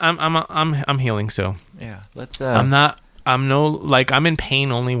yeah, I'm healing. So yeah, let's. I'm in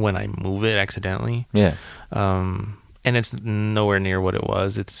pain only when I move it accidentally. Yeah. And it's nowhere near what it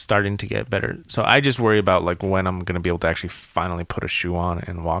was. It's starting to get better. So I just worry about like when I'm going to be able to actually finally put a shoe on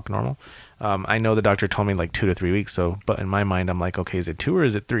and walk normal. I know the doctor told me like 2 to 3 weeks. But in my mind, I'm like, okay, is it 2 or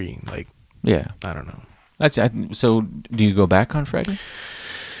is it 3? Like, yeah, I don't know. So do you go back on Friday?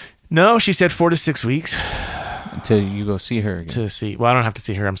 No, she said 4 to 6 weeks. Until you go see her again. Well, I don't have to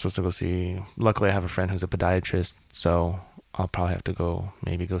see her. I'm supposed to go see. Luckily, I have a friend who's a podiatrist. So I'll probably have to go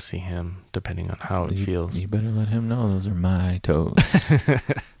see him depending on how it feels. You better let him know those are my toes.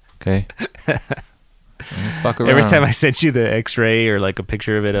 Okay? Fuck around. Every time I sent you the x-ray or like a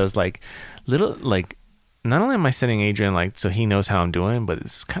picture of it, I was like, not only am I sending Adrian like so he knows how I'm doing, but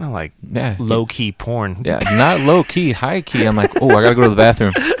it's kind of like low-key porn. Yeah, not low-key, high-key. I'm like, oh, I gotta go to the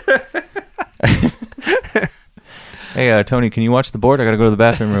bathroom. Hey, Tony, can you watch the board? I gotta go to the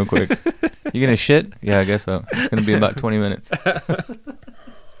bathroom real quick. You gonna shit? Yeah, I guess so. It's gonna be about 20 minutes.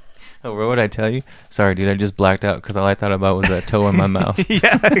 Oh, what would I tell you? Sorry, dude, I just blacked out because all I thought about was that toe in my mouth.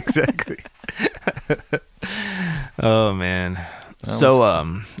 Yeah, exactly. Oh, man. Well,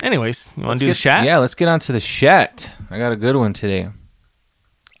 so, anyways, you want to do the chat? Yeah, let's get on to the chat. I got a good one today.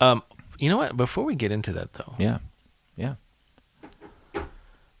 You know what? Before we get into that, though. Yeah.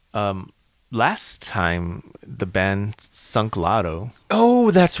 Last time, the band Sunk Lotto.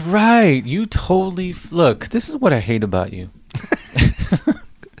 Oh, that's right. You totally... Look, this is what I hate about you.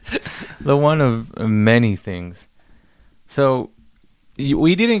 The one of many things. So,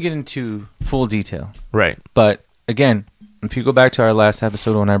 we didn't get into full detail. Right. But, again, if you go back to our last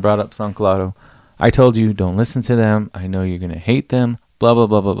episode when I brought up Sunk Lotto, I told you, don't listen to them. I know you're going to hate them. Blah, blah,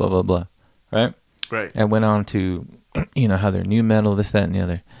 blah, blah, blah, blah, blah. Right? Right. And went on to, how they're new metal, this, that, and the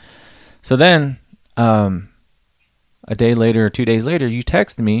other. So then, a day later or 2 days later, you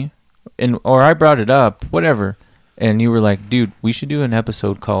texted me, or I brought it up, whatever, and you were like, dude, we should do an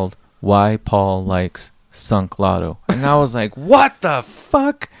episode called Why Paul Likes Sunk Lotto. And I was like, what the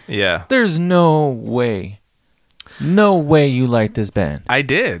fuck? Yeah. There's no way. No way you like this band. I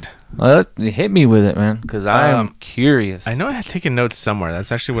did. Well, hit me with it, man, because I'm curious. I know I had taken notes somewhere.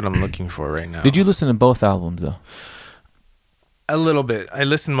 That's actually what I'm looking for right now. Did you listen to both albums, though? A little bit. I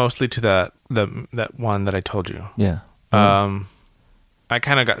listened mostly to that one that I told you. Yeah. I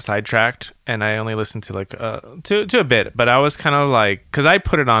kind of got sidetracked, and I only listened to like to a bit. But I was kind of like, because I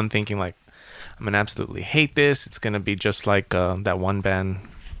put it on thinking like, I'm gonna absolutely hate this. It's gonna be just like that one band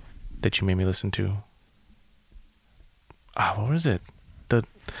that you made me listen to. What was it? The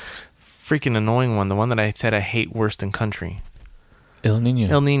freaking annoying one. The one that I said I hate worse than country. El Nino.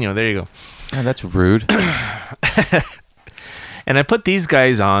 El Nino. There you go. Oh, that's rude. And I put these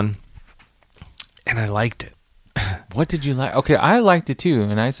guys on, and I liked it. What did you like? Okay, I liked it too,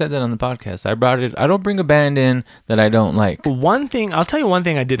 and I said that on the podcast. I brought it. I don't bring a band in that I don't like. One thing, I'll tell you one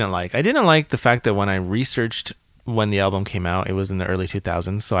thing I didn't like. I didn't like the fact that when I researched when the album came out, it was in the early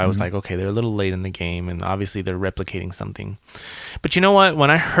 2000s. So I was like, okay, they're a little late in the game, and obviously they're replicating something. But you know what? When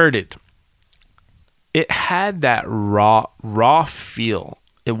I heard it, it had that raw feel.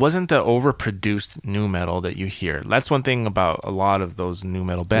 It wasn't the overproduced nu metal that you hear. That's one thing about a lot of those nu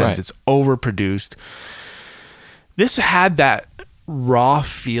metal bands. Right. It's overproduced. This had that raw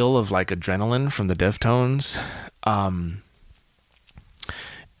feel of like adrenaline from the Deftones.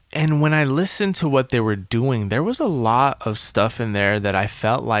 And when I listened to what they were doing, there was a lot of stuff in there that I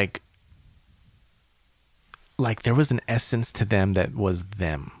felt like there was an essence to them that was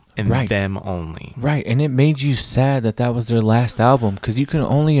them. And Right. them only. Right, and it made you sad that was their last album, because you can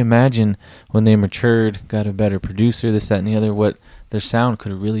only imagine when they matured, got a better producer, this, that, and the other, what their sound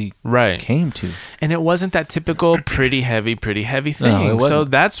could have really came to. And it wasn't that typical pretty heavy thing. No, it wasn't. So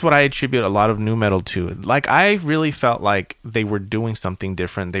that's what I attribute a lot of nu metal to. Like, I really felt like they were doing something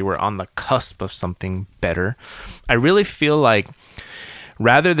different. They were on the cusp of something better. I really feel like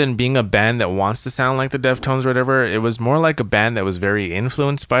rather than being a band that wants to sound like the Deftones or whatever, it was more like a band that was very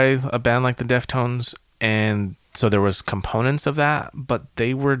influenced by a band like the Deftones. And so there was components of that, but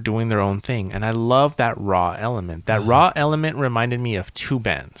they were doing their own thing. And I love that raw element. That raw element reminded me of two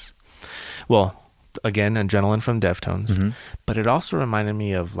bands. Well, again, Adrenaline from Deftones, but it also reminded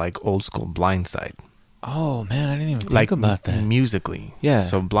me of like old school Blindside. Oh, man, I didn't even think Like about that. musically. Yeah.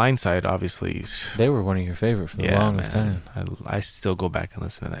 So Blindside, obviously. They were one of your favorite for the longest time. I still go back and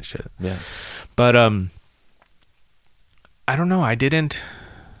listen to that shit. Yeah. But I don't know. I didn't.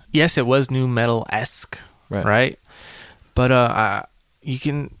 Yes, it was nu metal-esque, right? But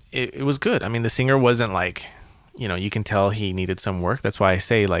it was good. I mean, the singer wasn't like, you can tell he needed some work. That's why I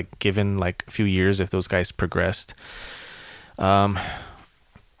say, like, given like a few years, if those guys progressed,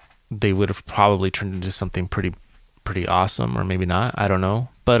 they would have probably turned into something pretty awesome, or maybe not. I don't know.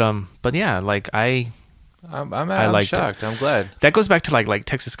 But yeah, like I'm shocked. I'm glad. That goes back to like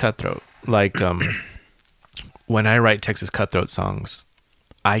Texas Cutthroat. Like when I write Texas Cutthroat songs,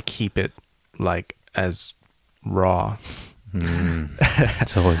 I keep it like as raw.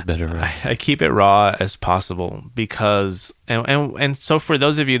 It's always better, right? I keep it raw as possible because and so for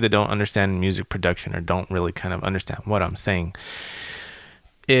those of you that don't understand music production or don't really kind of understand what I'm saying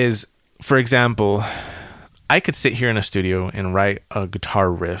is, for example, I could sit here in a studio and write a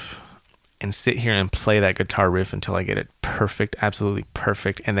guitar riff and sit here and play that guitar riff until I get it perfect, absolutely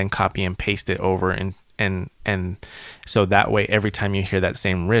perfect, and then copy and paste it over and so that way every time you hear that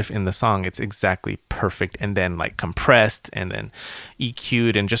same riff in the song, it's exactly perfect, and then like compressed and then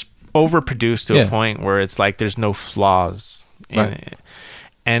EQ'd and just overproduced to a point where it's like there's no flaws in it.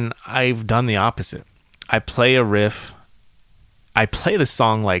 And I've done the opposite. I play a riff, I play the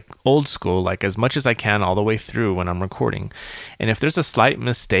song like old school, like as much as I can all the way through when I'm recording. And if there's a slight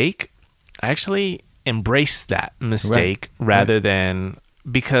mistake, I actually embrace that mistake rather than,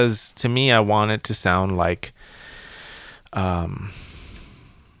 because to me, I want it to sound like,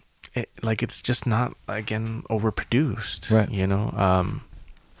 like it's just not, again, overproduced,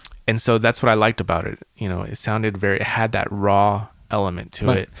 and so that's what I liked about it. It sounded it had that raw element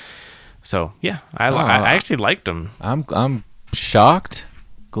to it. So yeah, I actually liked them. I'm shocked.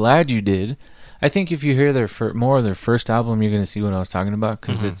 Glad you did. I think if you hear more of their first album, you're gonna see what I was talking about,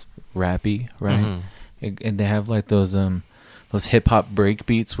 because it's rappy, right? And they have like those hip hop break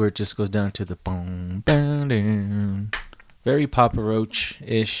beats where it just goes down to the boom, boom, down. Very Papa Roach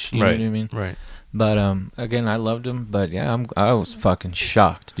ish. You know what I mean? Right. But again, I loved them. But yeah, I was fucking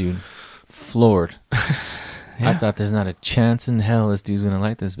shocked, dude. Floored. I thought there's not a chance in hell this dude's gonna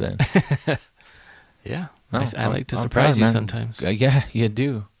like this band. Yeah. No, I like to I'm surprise proud, you man. sometimes. Yeah, you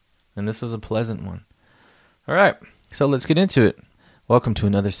do. And this was a pleasant one. All right, so let's get into it. Welcome to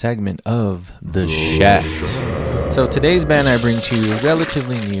another segment of The Chat. So today's band I bring to you is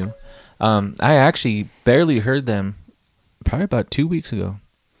relatively new. I actually barely heard them probably about 2 weeks ago.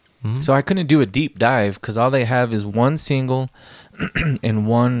 So I couldn't do a deep dive because all they have is one single and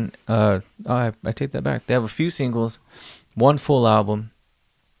one... I take that back. They have a few singles, one full album.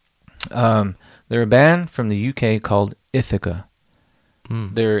 They're a band from the UK called Ithaca.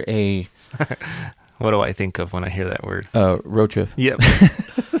 They're a... What do I think of when I hear that word? Road Trip. Yep.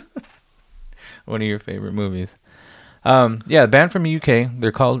 One of your favorite movies. Yeah, band from the UK.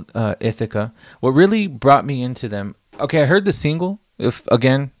 They're called Ithaca. What really brought me into them... Okay, I heard the single. If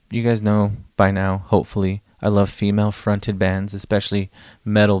again, you guys know by now, hopefully, I love female-fronted bands, especially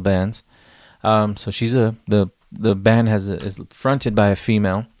metal bands. So she's the band is fronted by a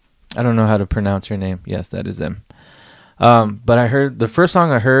female. I don't know how to pronounce her name. Yes, that is them. But I heard the first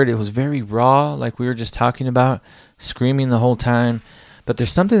song I heard, it was very raw, like we were just talking about, screaming the whole time. But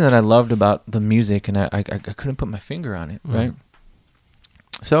there's something that I loved about the music, and I couldn't put my finger on it, right?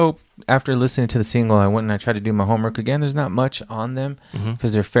 So after listening to the single, I went and I tried to do my homework again. There's not much on them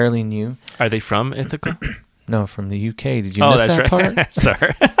because they're fairly new. Are they from Ithaca? No, from the UK. Did you miss that part?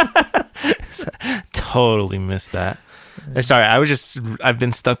 Sorry. Totally missed that. Sorry, I've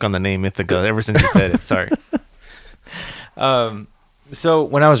been stuck on the name Ithaca ever since you said it. Sorry. So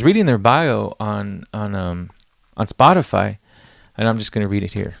when I was reading their bio on Spotify, and I'm just going to read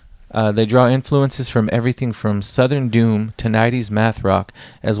it here. They draw influences from everything from Southern Doom to 90s math rock,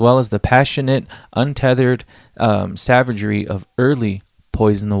 as well as the passionate, untethered savagery of early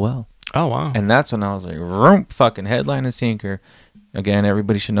Poison the Well. Oh, wow. And that's when I was like, vroom, fucking headline and sinker. Again,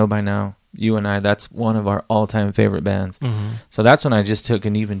 everybody should know by now, you and I, that's one of our all-time favorite bands. So that's when I just took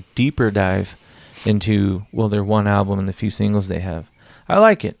an even deeper dive into, well, their one album and the few singles they have. I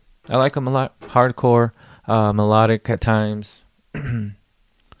like it. I like them a lot. Hardcore, melodic at times. The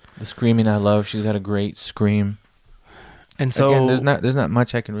screaming I love. She's got a great scream. And so again, there's not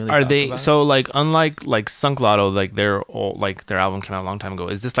much I can really are talk they about. So like unlike Sunk Lotto, like their album came out a long time ago.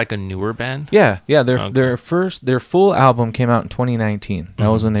 Is this like a newer band? Yeah. Their full album came out in 2019. That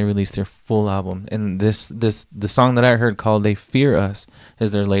was when they released their full album. And the song that I heard called "They Fear Us"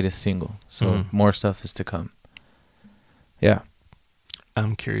 is their latest single. So more stuff is to come. Yeah.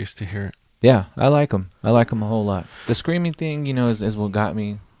 I'm curious to hear it. Yeah, I like them. I like them a whole lot. The screaming thing, is what got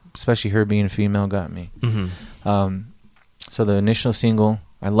me, especially her being a female, got me. So the initial single,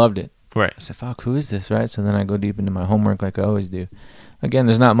 I loved it. Right. I said, fuck, who is this, right? So then I go deep into my homework like I always do. Again,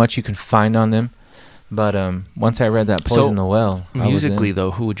 there's not much you can find on them. But once I read that Poison the Well, musically,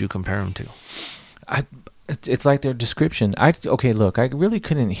 though, who would you compare them to? It's like their description. Okay, look, I really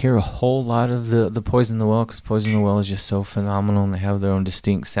couldn't hear a whole lot of the Poison the Well because Poison the Well is just so phenomenal and they have their own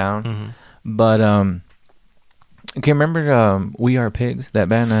distinct sound. But okay, remember We Are Pigs, that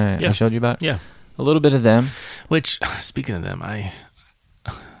band I showed you about? Yeah. A little bit of them. Which, speaking of them, I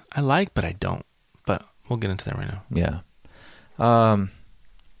like, but I don't. But we'll get into that right now. Yeah.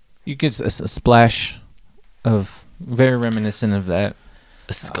 You get a splash of very reminiscent of that.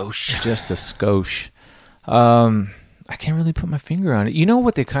 A skosh. Just a skosh. I can't really put my finger on it. You know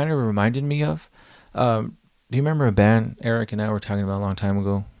what they kind of reminded me of? Do you remember a band Eric and I were talking about a long time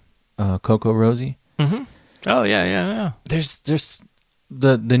ago? Coco Rosie. Oh yeah. There's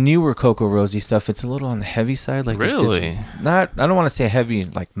the newer Coco Rosie stuff. It's a little on the heavy side. Like really, it's not. I don't want to say heavy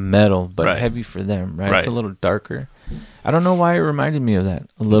like metal, but right. heavy for them. Right? It's a little darker. I don't know why it reminded me of that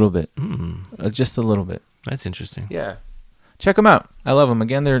a little bit. Just a little bit. That's interesting. Yeah, check them out. I love them.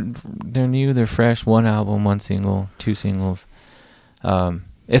 Again, they're new. They're fresh. One album, one single, two singles.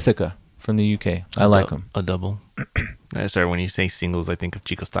 Ithaca from the UK. I like them. A double. Sorry, when you say singles, I think of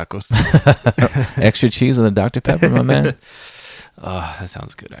Chico's Tacos. Extra cheese with a Dr. Pepper, my man. Oh, that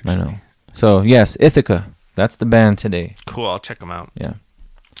sounds good, actually. I know. So, yes, Ithaca. That's the band today. Cool, I'll check them out. Yeah.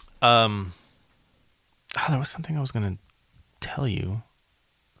 There was something I was going to tell you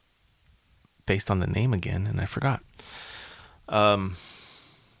based on the name again, and I forgot. Damn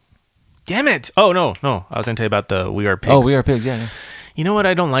it! Oh, no. I was going to tell you about the We Are Pigs. Oh, We Are Pigs, yeah. You know what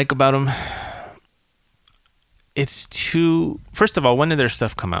I don't like about them? It's too... First of all, when did their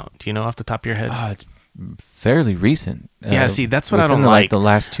stuff come out? Do you know off the top of your head? It's fairly recent. Yeah, see, that's what I don't like. The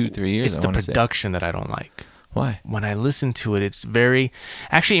last 2-3 years, it's the production that I don't like. Why? When I listen to it, it's very...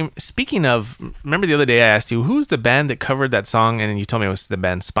 Actually, speaking of... Remember the other day I asked you, who's the band that covered that song? And you told me it was the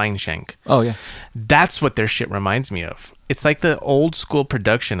band Spineshank. Oh, yeah. That's what their shit reminds me of. It's like the old school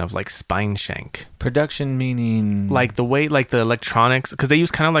production of like Spineshank. Production meaning... Like the way, like the electronics... Because they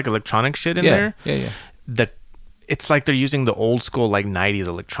use kind of like electronic shit in there. Yeah. it's like they're using the old school like 90s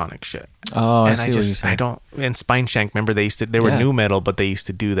electronic shit. Oh, And I I see what you're just saying. I don't. And Spine Shank, remember they were Yeah. new metal, but they used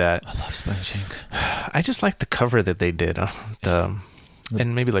to do that. I love Spine Shank. I just like the cover that they did,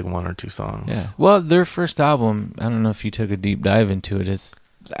 and maybe like one or two songs. Yeah. Well, their first album, I don't know if you took a deep dive into it. It's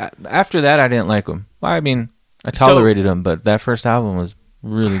after that I didn't like them. Well, I mean, I tolerated them, but that first album was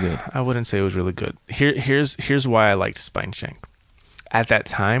really good. I wouldn't say it was really good. Here's why I liked Spine Shank. At that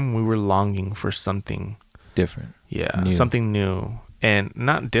time, we were longing for something, Different. New. something new, and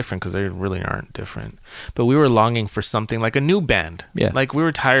not different because they really aren't different. But we were longing for something like a new band. Yeah. Like we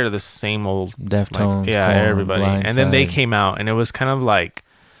were tired of the same old Deftones. yeah, Korn, everybody. And then they Blindside. came out, and it was kind of like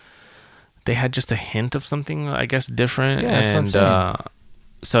they had just a hint of something, I guess, different. Yeah, that's what I'm and saying.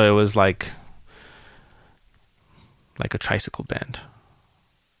 so it was like a tricycle band.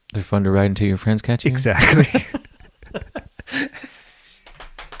 They're fun to ride until your friends catch you. Exactly.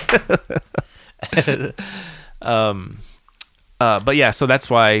 But yeah, so that's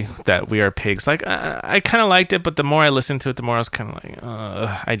why that We Are Pigs. Like I kind of liked it, but the more I listened to it, the more I was kind of like,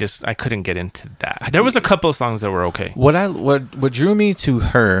 I couldn't get into that. There was a couple of songs that were okay. What drew me to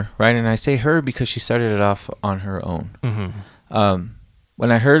her, right? And I say her because she started it off on her own. Mm-hmm.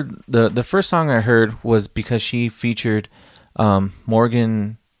 When I heard the first song I heard was because she featured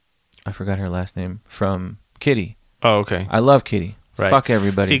Morgan, I forgot her last name, from Kitty. Oh, okay. I love Kitty. Right. Fuck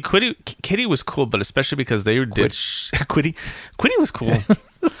everybody. See, Kitty was cool, but especially because they did Quitty was cool.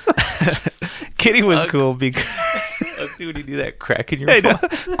 Kitty was cool because when you do that crack in your I know.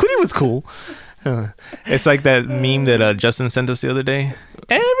 Quitty was cool. It's like that meme that Justin sent us the other day.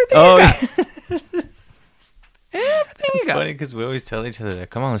 Everything Oh, you got. yeah. Everything It's you got. funny because we always tell each other that.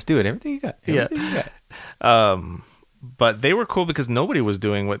 Come on, let's do it. Everything you got. Everything you got. But they were cool because nobody was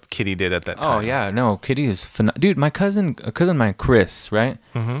doing what Kitty did at that time. Oh yeah, no, Kitty is dude. My cousin of mine, Chris, right?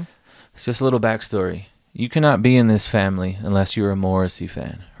 Mm-hmm. It's just a little backstory. You cannot be in this family unless you're a Morrissey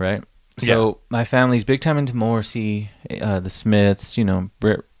fan, right? So my family's big time into Morrissey, the Smiths, you know,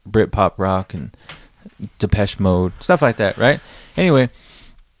 Brit pop rock and Depeche Mode, stuff like that, right? Anyway,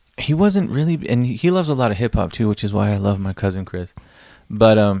 he wasn't really, and he loves a lot of hip hop too, which is why I love my cousin Chris.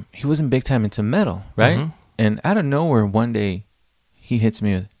 But he wasn't big time into metal, right? Mhm. And out of nowhere, one day, he hits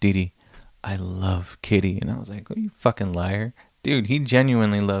me with, Didi, I love Kitty. And I was like, oh, you fucking liar. Dude, he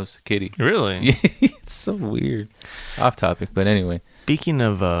genuinely loves Kitty. Really? Yeah, it's so weird. Off topic, but anyway. Speaking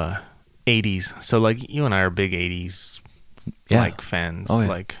of 80s, so like you and I are big 80s Yeah. like fans. Oh, yeah.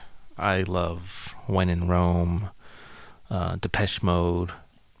 Like I love When in Rome, Depeche Mode.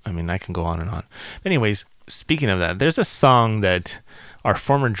 I mean, I can go on and on. Anyways, speaking of that, there's a song that our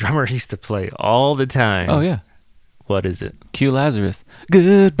former drummer used to play all the time. Oh, yeah. What is it? Q Lazarus.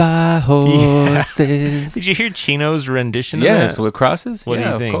 Goodbye, horses. Did you hear Chino's rendition of Yes, that? with crosses? What do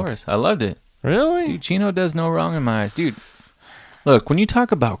yeah, you think? Of course. I loved it. Really? Dude, Chino does no wrong in my eyes. Dude, look, when you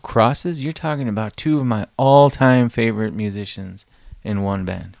talk about crosses, you're talking about two of my all-time favorite musicians in one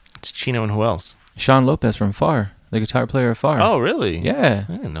band. It's Chino and who else? Sean Lopez from Far, the guitar player of Far. Oh, really? Yeah.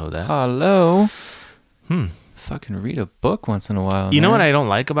 I didn't know that. Hello. Hmm. Fucking read a book once in a while. You know man. what I don't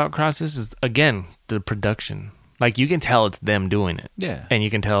like about Crosses is, again, the production. Like, you can tell it's them doing it. Yeah. And you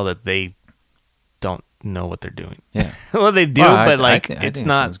can tell that they don't know what they're doing. Yeah. Well, they do, Well, but I like, think it's it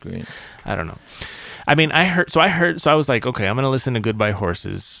not. sounds great. I don't know. I mean, I was like, okay, I'm going to listen to Goodbye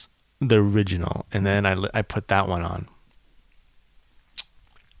Horses, the original. And then I put that one on.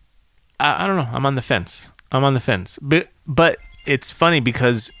 I don't know. I'm on the fence. But it's funny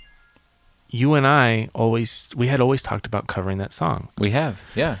because you and I we had always talked about covering that song, We have.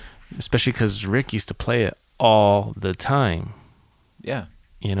 Yeah. especially because Rick used to play it all the time, Yeah.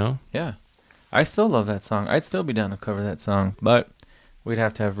 you know? Yeah. I still love that song. I'd still be down to cover that song, but we'd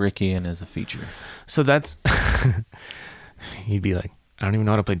have to have Ricky in as a feature. So that's, he'd be like, I don't even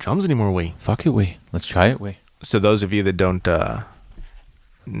know how to play drums anymore, we. Fuck it, we. Let's try it, we. So those of you that don't,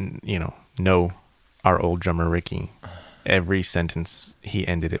 know our old drummer Ricky, every sentence he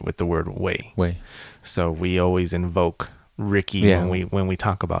ended it with the word "way." Way. So we always invoke Ricky Yeah. when we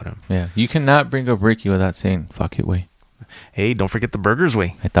talk about him. Yeah. You cannot bring up Ricky without saying, fuck it, we. Hey, don't forget the burgers,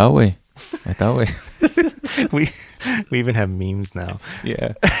 way. I thought we. we even have memes now.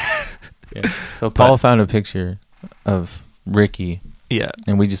 Yeah. Yeah. So Paul found a picture of Ricky, Yeah.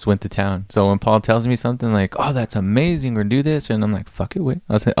 and we just went to town. So when Paul tells me something like, "Oh, that's amazing," or "Do this," and I'm like, "Fuck it, wait."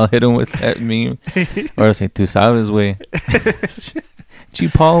 I'll hit him with that meme, or I'll say, "Tu sabes, way." G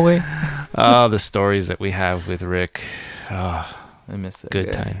Paul, way. Oh, the stories that we have with Rick. Oh, I miss it.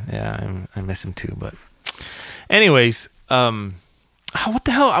 good time. Yeah, I miss him too. But, anyways, what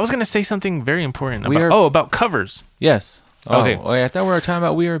the hell? I was gonna say something very important about covers. Yes. Oh, Okay. okay. I thought we were talking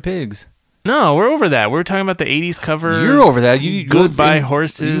about We Are Pigs. No, we're over that. We're talking about the 80s cover. You're over that. You Goodbye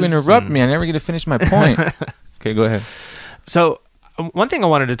Horses. You interrupt and- me. I never get to finish my point. Okay, go ahead. So, one thing I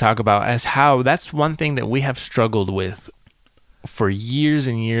wanted to talk about is how that's one thing that we have struggled with for years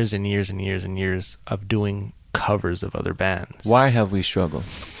and years and years and years and years of doing covers of other bands. Why have we struggled?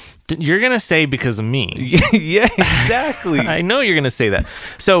 You're going to say because of me. Yeah, exactly. I know you're going to say that.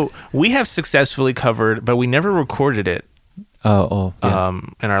 So, we have successfully covered, but we never recorded it. Yeah.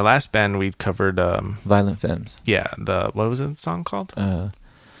 In our last band, we covered, Violent Femmes. what was the song called?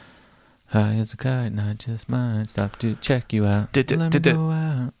 High as a kite, not just mine. Stop to check you out. Did- Let me did- go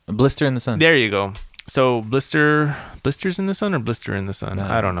out. A Blister in the Sun. There you go. So Blisters in the Sun or Blister in the Sun? No.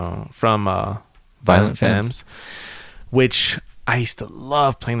 I don't know. From Violent Femmes. which I used to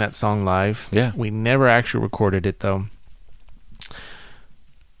love playing that song live. Yeah. We never actually recorded it though.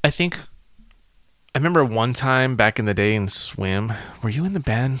 I remember one time back in the day in Swim. Were you in the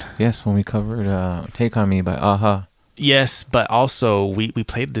band? Yes, when we covered Take On Me by Aha. Yes, but also we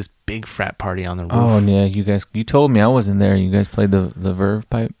played this big frat party on the roof. Oh, yeah, you told me I wasn't there. You guys played the Verve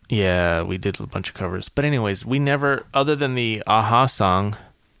pipe? Yeah, we did a bunch of covers. But anyways, we never, other than the Aha song,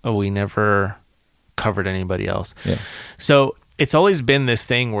 we never covered anybody else. Yeah. So it's always been this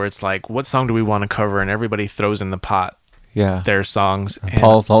thing where it's like, what song do we want to cover? And everybody throws in the pot Yeah. their songs. And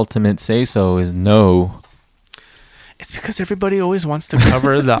Paul's ultimate say-so is no. it's because everybody always wants to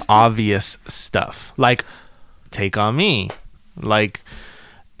cover the obvious stuff. Like, Take On Me. Like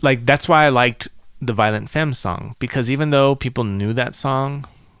that's why I liked the Violent Femmes song. Because even though people knew that song,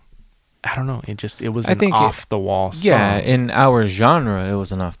 I don't know. It was I an think off-the-wall song. Yeah, in our genre, it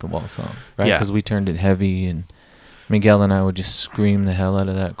was an off-the-wall song, right? Yeah. Because we turned it heavy, and Miguel and I would just scream the hell out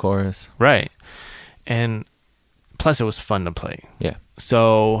of that chorus. Right. And plus it was fun to play. Yeah.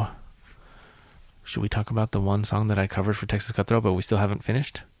 So should we talk about the one song that I covered for Texas Cutthroat, but we still haven't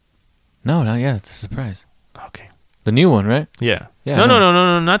finished? No, not yet. It's a surprise. Okay. The new one, right? Yeah. Yeah, No, no.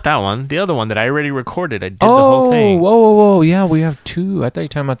 no, not that one. The other one that I already recorded. I did the whole thing. Whoa. Yeah, we have two. I thought you were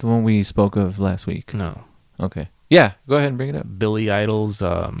talking about the one we spoke of last week. No. Okay. Yeah, go ahead and bring it up. Billy Idol's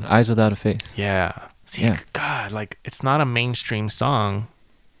Eyes Without a Face. yeah. See, Yeah. God, like it's not a mainstream song.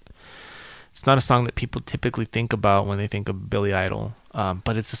 It's not a song that people typically think about when they think of Billy Idol.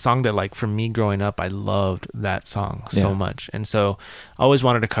 But it's a song that, like, for me growing up, I loved that song so Yeah. much. And so I always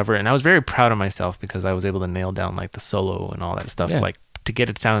wanted to cover it. And I was very proud of myself because I was able to nail down, like, the solo and all that stuff, Yeah. like, to get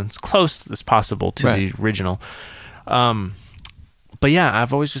it sound as close as possible to Right. the original. But yeah,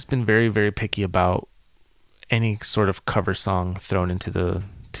 I've always just been very, very picky about any sort of cover song thrown into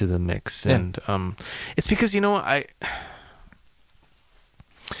the mix. Yeah. And it's because, you know,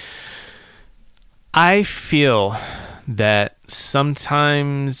 I feel that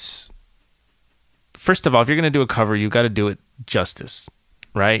sometimes, first of all, if you're going to do a cover, you got to do it justice,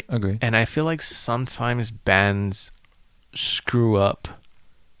 right? Agree. And I feel like sometimes bands screw up.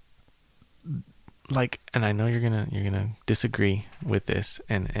 Like, and I know you're gonna disagree with this,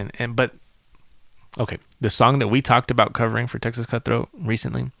 but okay, the song that we talked about covering for Texas Cutthroat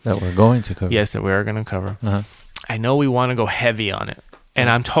recently, That we're going to cover. yes, that we are going to cover. Uh-huh. I know we want to go heavy on it, and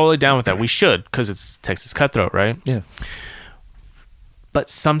I'm totally down with that. We should, because it's Texas Cutthroat, right? Yeah. But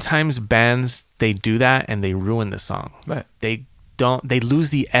sometimes bands, they do that and they ruin the song. Right. They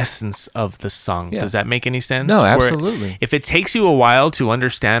lose the essence of the song. Yeah. Does that make any sense? No, Where absolutely. if it takes you a while to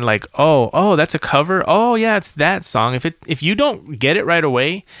understand, like, oh, that's a cover. Oh yeah, it's that song. If you don't get it right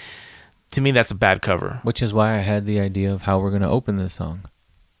away, to me that's a bad cover. Which is why I had the idea of how we're going to open this song.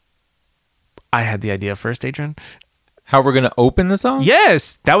 I had the idea first, Adrian. How we're going to open the song?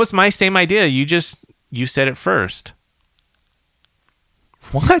 Yes, that was my same idea. You said it first.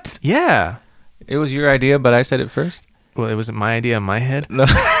 What? Yeah. It was your idea, but I said it first? Well, it wasn't my idea in my head. No.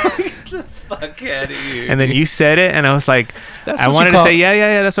 Get the fuck out of here. And then you said it, and I was like, That's I what you wanted to call- say,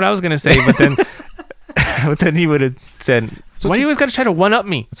 yeah, that's what I was gonna say, but then, but then he would have said, what why do you- you always gotta try to one up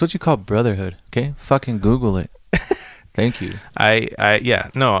me? That's what you call brotherhood, okay? Fucking Google it. Thank you.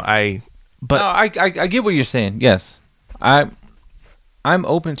 But No, I get what you're saying. Yes. I'm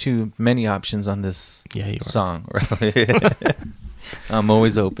open to many options on this yeah, you are. song. I'm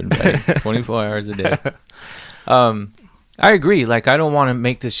always open, buddy. 24 hours a day. I agree. Like, I don't want to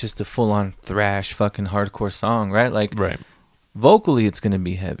make this just a full-on thrash fucking hardcore song, right? Like, Right. vocally, it's going to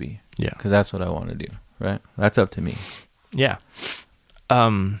be heavy. Yeah. Because that's what I want to do, right? That's up to me. Yeah.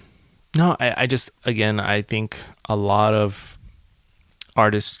 No, I just, again, I think a lot of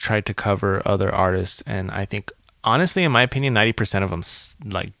artists try to cover other artists, and I think, honestly, in my opinion, 90% of them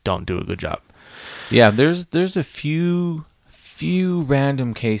like don't do a good job. Yeah, there's a few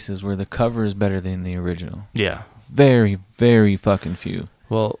random cases where the cover is better than the original. Yeah. Very, very fucking few.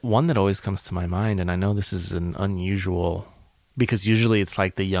 Well, one that always comes to my mind, and I know this is an unusual, because usually it's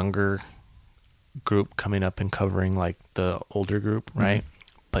like the younger group coming up and covering like the older group, right?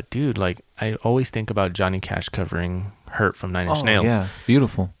 But dude, like I always think about Johnny Cash covering "Hurt" from Nine Inch Nails. Yeah,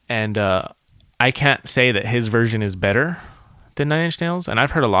 beautiful. And I can't say that his version is better than Nine Inch Nails. And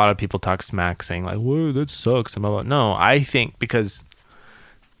I've heard a lot of people talk smack saying like, whoa, that sucks. And blah, blah. No, I think because,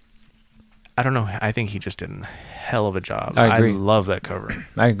 I don't know, I think he just did a hell of a job. I agree. I love that cover.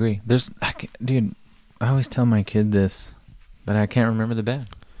 I agree. Dude, I always tell my kid this, but I can't remember the band.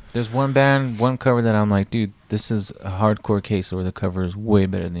 There's one band, one cover that I'm like, dude, this is a hardcore case where the cover is way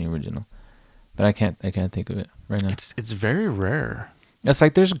better than the original. But I can't think of it right now. It's very rare. It's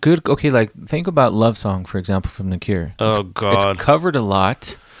like there's good, okay, like think about Love Song, for example, from The Cure. Oh, God. It's covered a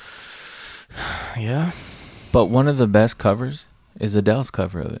lot, Yeah. but one of the best covers is Adele's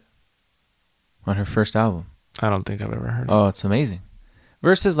cover of it on her first album. I don't think I've ever heard it. Oh, it's amazing.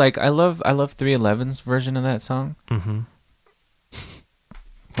 Versus like I love 311's version of that song. Mm-hmm.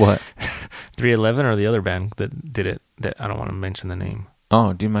 What? 311 or the other band that did it, that I don't want to mention the name.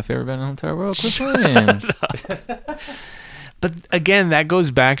 Oh, dude, my favorite band in the entire world. Quit playing. But again, that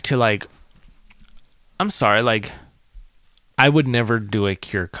goes back to like, I'm sorry, like I would never do a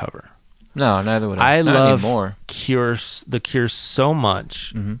Cure cover. No, neither would I. I Not love anymore. the Cure so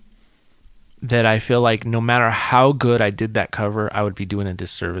much Mm-hmm. that I feel like no matter how good I did that cover, I would be doing a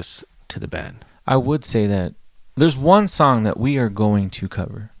disservice to the band. I would say that there's one song that we are going to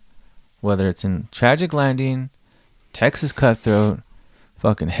cover, whether it's in Tragic Landing, Texas Cutthroat,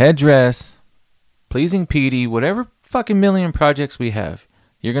 fucking Headdress, Pleasing Petey, whatever fucking million projects we have.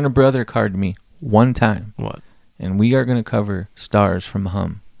 You're going to brother card me one time, What? and we are going to cover Stars from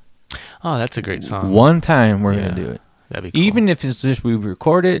Hum. Oh, that's a great song. One time we're Yeah. going to do it. That'd be cool. Even if it's just we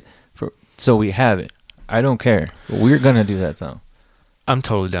record it so we have it. I don't care. But we're going to do that song. I'm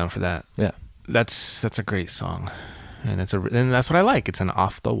totally down for that. Yeah. That's a great song. And and that's what I like. It's an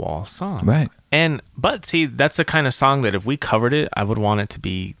off the wall song. Right. But see, that's the kind of song that if we covered it, I would want it to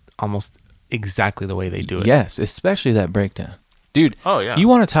be almost exactly the way they do it. Yes, especially that breakdown. Dude, Oh yeah. you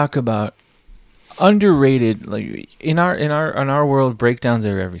want to talk about underrated, like in our world, breakdowns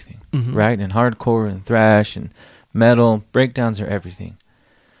are everything. Mhm. Right? And hardcore and thrash and metal, breakdowns are everything.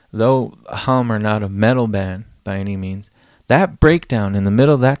 Though Hum are not a metal band by any means, that breakdown in the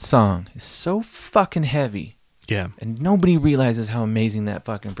middle of that song is so fucking heavy. Yeah. And nobody realizes how amazing that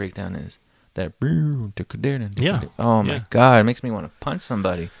fucking breakdown is. That Yeah. Oh my Yeah. God, it makes me want to punch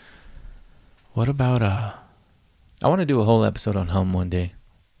somebody. What about I want to do a whole episode on Hum one day.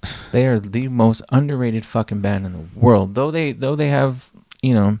 They are the most underrated fucking band in the world. Though they have,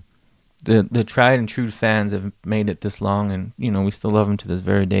 you know, the tried and true fans have made it this long, and you know we still love them to this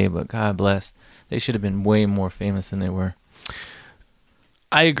very day. But God bless, they should have been way more famous than they were.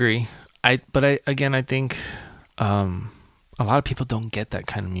 I agree. I think a lot of people don't get that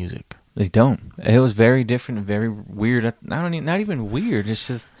kind of music. They don't. It was very different, and very weird. Not even weird. It's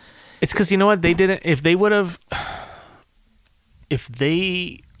just It's because you know what, they didn't. If they would have, if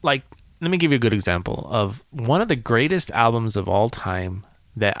they like, let me give you a good example of one of the greatest albums of all time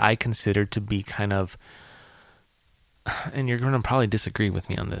that I consider to be kind of, and you're going to probably disagree with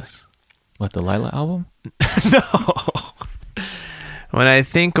me on this. what, the Lila album. No. When I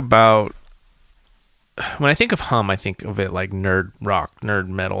think of Hum, I think of it like nerd rock, nerd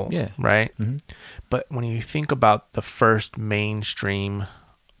metal, Yeah. right? Mm-hmm. But when you think about the first mainstream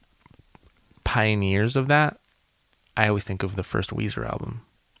pioneers of that, I always think of the first Weezer album.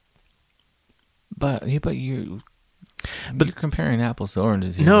 But you're comparing apples to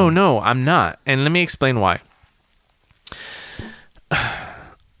oranges here. No, I'm not. And let me explain why.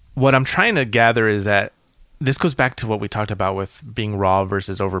 What I'm trying to gather is that this goes back to what we talked about with being raw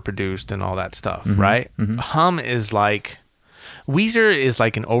versus overproduced and all that stuff, right? mhm. Hum is like, Weezer is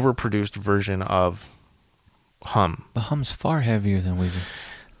like an overproduced version of Hum. But Hum's far heavier than Weezer.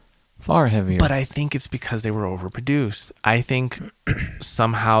 Far heavier. But I think it's because they were overproduced. I think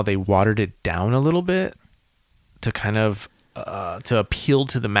somehow they watered it down a little bit to kind of to appeal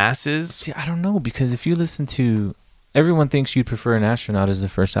to the masses. See, I don't know, because if you listen to, everyone thinks You'd Prefer an Astronaut is the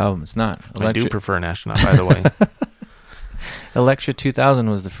first album. It's not. I do prefer an astronaut, by the way. Electra 2000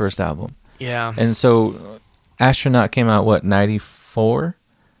 was the first album. Yeah. And so Astronaut came out, what, 94?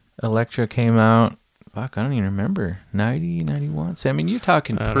 Electra came out, fuck, I don't even remember, 90, 91? So, I mean, you're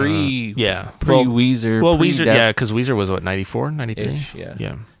talking pre-Weezer. Well, Weezer, yeah, because Weezer was what, 94, 93? Ish, yeah.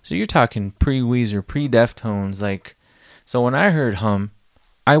 Yeah. So you're talking pre-Weezer, pre-Deftones. Like, so when I heard Hum,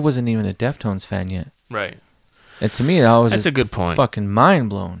 I wasn't even a Deftones fan yet. Right. And to me, I was That's just a good point. fucking mind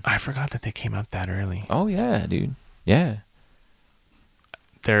blown. I forgot that they came out that early. Oh, yeah, dude. Yeah.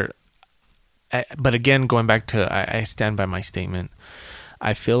 but again, going back to, I stand by my statement.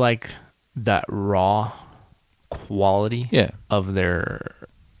 I feel like that raw quality of their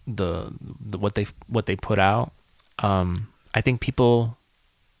the what they put out. I think people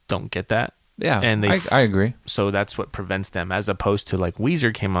don't get that. Yeah, and I agree. So that's what prevents them, as opposed to like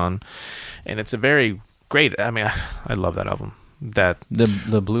Weezer came on, and it's a very great. I mean, I love that album. That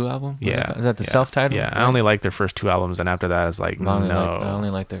the Blue album. Is that the self-titled? Yeah, I only like their first two albums, and after that, it's like I only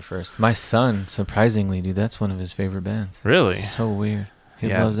like their first. My son, surprisingly, dude, that's one of his favorite bands. Really? So weird. He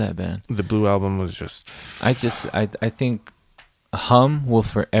loves that band. The Blue album was just. I think Hum will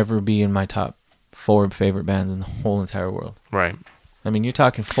forever be in my top 4 favorite bands in the whole entire world. Right. I mean, you're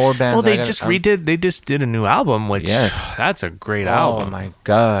talking 4 bands. Well, they just did a new album, which that's a great album. Oh my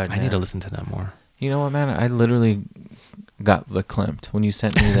god! I need to listen to that more. You know what, man? I literally got verklempt when you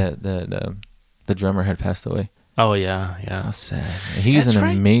sent me that the drummer had passed away. Oh yeah. How sad. He's an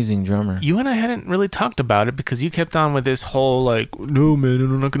amazing drummer. You and I hadn't really talked about it because you kept on with this whole like, no man,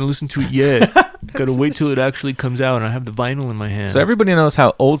 I'm not gonna listen to it yet. Gotta wait till it actually comes out and I have the vinyl in my hand. So everybody knows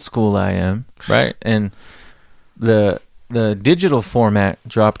how old school I am, right? And the digital format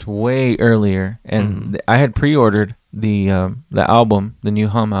dropped way earlier, and I had pre-ordered the album, the new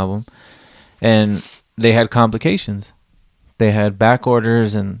Hum album, and they had complications. They had back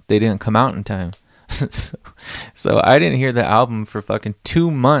orders, and they didn't come out in time. So I didn't hear the album for fucking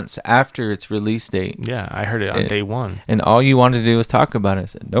 2 months after its release date. Yeah, I heard it on day one. And all you wanted to do was talk about it. I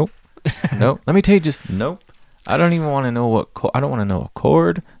said, nope. Nope. Let me tell you, nope. I don't even want to know I don't want to know a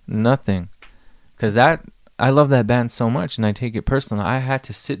chord, nothing. Because I love that band so much, and I take it personal. I had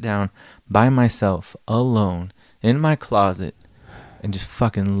to sit down by myself, alone, in my closet, and just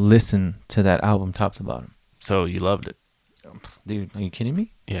fucking listen to that album top to bottom. So you loved it. Dude, are you kidding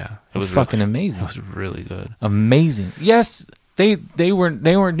me? Yeah. It was fucking amazing. It was really good. Amazing. Yes, they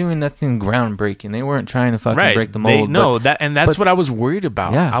weren't doing nothing groundbreaking. They weren't trying to fucking break the mold. That's what I was worried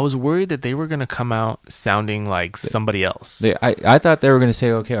about. Yeah. I was worried that they were going to come out sounding like somebody else. I thought they were going to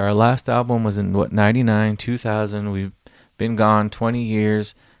say, okay, our last album was in 99, 2000. We've been gone 20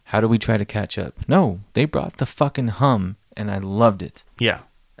 years. How do we try to catch up? No, they brought the fucking Hum, and I loved it. Yeah.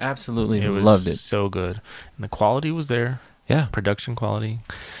 Absolutely loved it. So good. And the quality was there. Yeah. Production quality.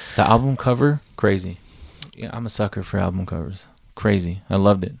 The album cover, crazy. Yeah, I'm a sucker for album covers. Crazy. I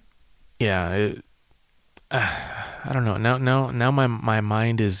loved it. Yeah. I don't know. Now my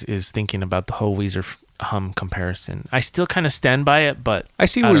mind is thinking about the whole Weezer Hum comparison. I still kind of stand by it, but I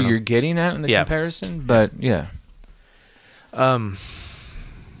see where you're getting at in the comparison, but yeah. What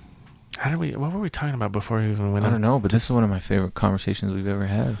were we talking about before we even went? I don't know, but this is one of my favorite conversations we've ever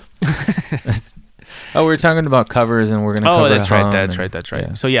had. We were talking about covers, and we're gonna cover that's right.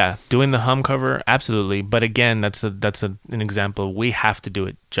 Yeah. So yeah, doing the Hum cover, absolutely. But again, that's an example. We have to do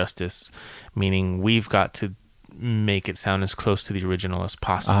it justice, meaning we've got to make it sound as close to the original as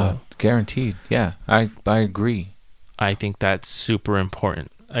possible. Guaranteed. Yeah, I agree. I think that's super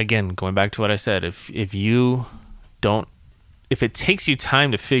important. Again, going back to what I said, if it takes you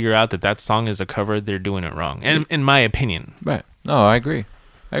time to figure out that song is a cover, they're doing it wrong. And in my opinion. Right. No, I agree.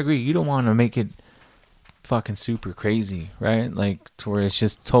 You don't want to make it fucking super crazy, right? Like to where it's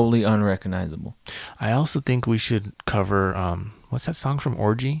just totally unrecognizable. I also think we should cover what's that song from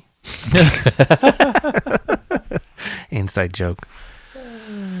Orgy? Inside joke.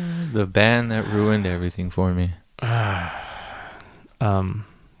 The band that ruined everything for me. Yeah.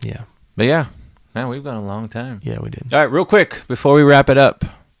 But yeah. Man, we've gone a long time. Yeah, we did. All right, real quick, before we wrap it up.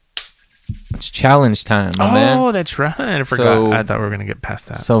 It's challenge time, my man. Oh, that's right. I forgot. I thought we were going to get past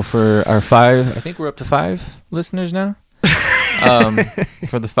that. So for our 5, I think we're up to 5 listeners now.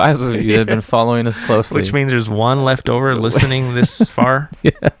 For the 5 of you that have been following us closely. Which means there's one left over listening this far.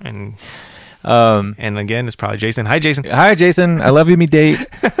 Yeah. And again, it's probably Jason. Hi, Jason. Hi, Jason. I love you, me date.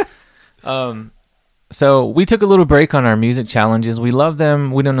 So we took a little break on our music challenges. We love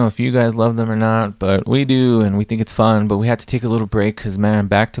them. We don't know if you guys love them or not, but we do, and we think it's fun. But we had to take a little break because, man,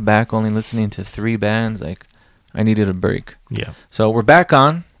 back to back, only listening to 3 bands, like I needed a break. Yeah. So we're back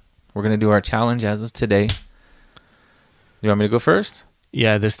on. We're gonna do our challenge as of today. You want me to go first?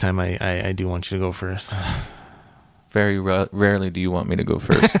 Yeah, this time I do want you to go first. Very rarely do you want me to go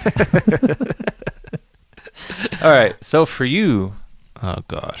first. All right. So for you. Oh,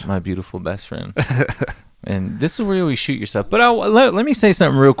 God. My beautiful best friend. And this is where you always shoot yourself. But let me say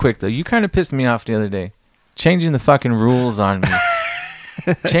something real quick, though. You kind of pissed me off the other day. Changing the fucking rules on me.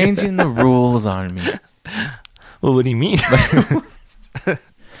 Changing the rules on me. Well, what do you mean?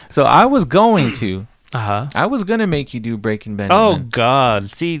 So I was going to. Uh-huh. I was going to make you do Breaking Benjamin. Oh,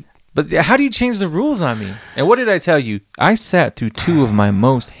 God. See, But how do you change the rules on me? And what did I tell you? I sat through two of my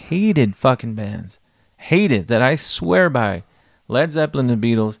most hated fucking bands. Hated, that I swear by. Led Zeppelin and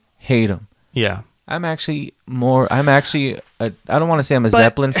Beatles, hate them. Yeah. I don't want to say I'm a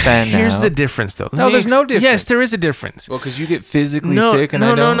Zeppelin fan now. Here's the difference, though. No, there's no difference. Yes, there is a difference. Well, because you get physically sick and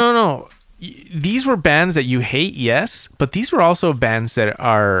I don't. No. These were bands that you hate, yes, but these were also bands that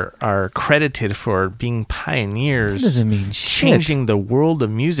are credited for being pioneers. That doesn't mean shit. Changing the world of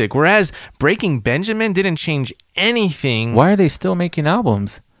music. Whereas Breaking Benjamin didn't change anything. Why are they still making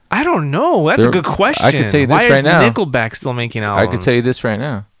albums? I don't know. That's a good question. I could tell you this Why right now. Why is Nickelback still making albums? I could tell you this right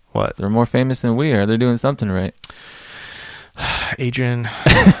now. What? They're more famous than we are. They're doing something right. Adrian.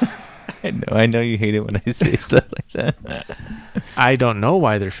 I know you hate it when I say stuff like that. I don't know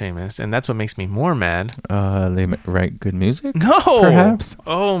why they're famous, and that's what makes me more mad. They write good music? No. Perhaps.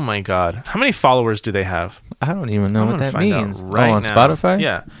 Oh my God. How many followers do they have? I don't even know I'm what gonna that find out means. right on now. Spotify?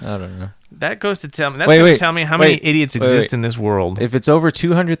 Yeah. I don't know. That goes to tell me. That's going to tell me how many idiots exist in this world. If it's over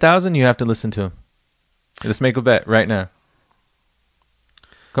 200,000, you have to listen to them. Let's make a bet right now.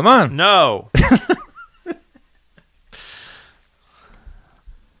 Come on. No.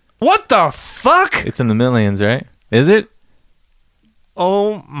 What the fuck? It's in the millions, right? Is it?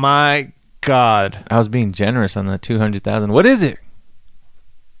 Oh my God. I was being generous on the 200,000. What is it?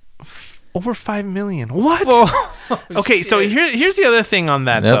 Over 5 million. What? Okay, shit. so here's the other thing on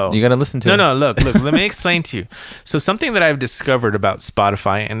that, though. You got to listen to it. No, look. Let me explain to you. So something that I've discovered about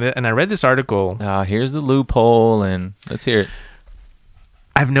Spotify, and I read this article. Here's the loophole, and let's hear it.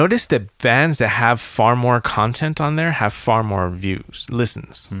 I've noticed that bands that have far more content on there have far more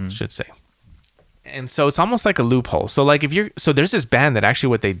listens, should say. And so it's almost like a loophole. So like there's this band that actually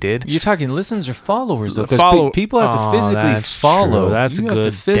what they did. You're talking listens or followers though, because people have to physically follow. True. That's you a good have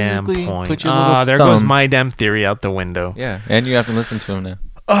to physically damn point. put your little there thumb. goes my damn theory out the window. Yeah, and you have to listen to them now.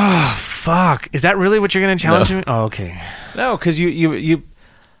 Oh fuck! Is that really what you're gonna challenge me? Oh, okay. No, because you.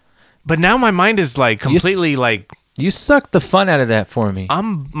 But now my mind is like completely You sucked the fun out of that for me.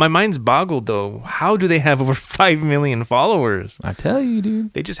 my mind's boggled though. How do they have over 5 million followers? I tell you,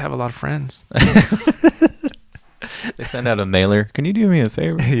 dude. They just have a lot of friends. They send out a mailer. Can you do me a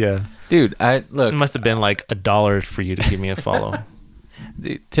favor? Yeah. Dude, It look. must have been like $1 for you to give me a follow.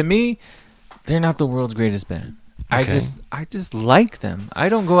 To me, they're not the world's greatest band. Okay. I just like them. I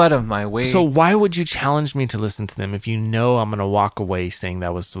don't go out of my way. So why would you challenge me to listen to them if you know I'm gonna walk away saying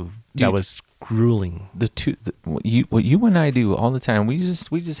that was grueling? What you and I do all the time. We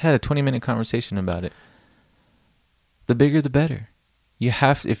just had a 20-minute conversation about it. The bigger, the better. You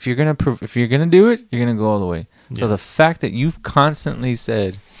have if you're gonna do it, you're gonna go all the way. Yeah. So the fact that you've constantly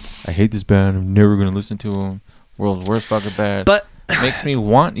said, "I hate this band. I'm never gonna listen to them. World's worst fucking band," but makes me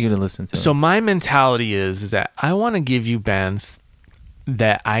want you to listen to them. So my mentality is that I want to give you bands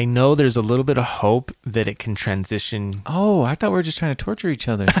that I know there's a little bit of hope that it can transition. Oh, I thought we were just trying to torture each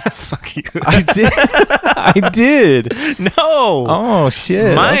other. Fuck you. I did. I did. No. Oh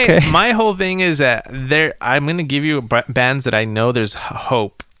shit. Okay. My whole thing is that I'm gonna give you bands that I know there's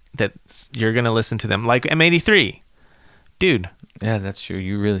hope that you're gonna listen to them, like M83, dude. Yeah, that's true.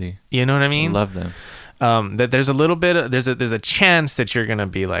 You know what I mean? Love them. That there's a little bit of, there's a chance that you're gonna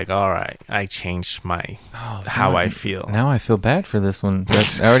be like, all right, I changed how I feel. Now I feel bad for this one.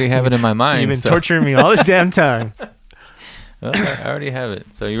 I already have it in my mind. You've been torturing me all this damn time. Well, I already have it.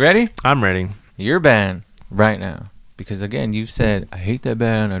 So you ready? I'm ready. Your band right now, because again, you've said I hate that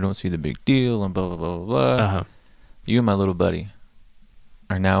band. I don't see the big deal, and blah blah blah blah blah. Uh-huh. You and my little buddy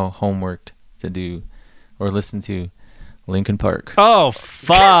are now homeworked to do or listen to Linkin Park. Oh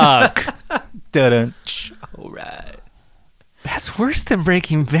fuck. Dun. All right. That's worse than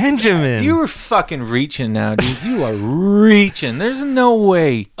Breaking Benjamin. You were fucking reaching now, dude. You are reaching. There's no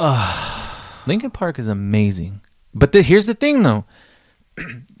way. Linkin Park is amazing. But here's the thing, though.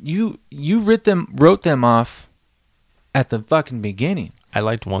 You wrote them off at the fucking beginning. I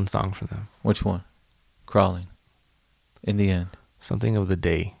liked one song from them. Which one? Crawling. In the end. Something of the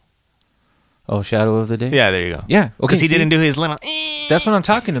Day. Oh, Shadow of the Day? Yeah, there you go. Yeah. Okay. Because he didn't do his little... That's what I'm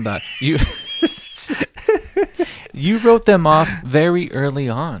talking about. You wrote them off very early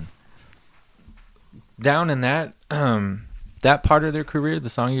on. Down in that part of their career, the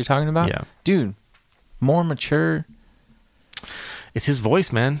song you're talking about. Yeah. Dude, more mature. It's his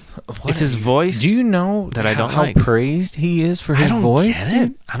voice, man. It's his voice. Do you know that I don't how like? praised he is for his voice?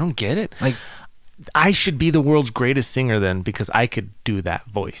 I don't get it. Like, I should be the world's greatest singer then because I could do that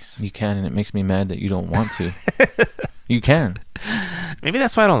voice. You can, and it makes me mad that you don't want to. You can. Maybe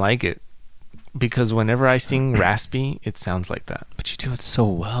that's why I don't like it. Because whenever I sing raspy, it sounds like that. But you do it so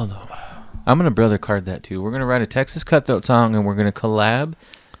well, though. I'm going to brother card that, too. We're going to write a Texas Cutthroat song, and we're going to collab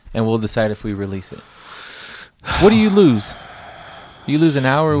and we'll decide if we release it. What do you lose? You lose an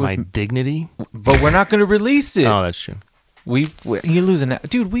hour My with, dignity. but we're not going to release it. Oh, that's true. You lose an.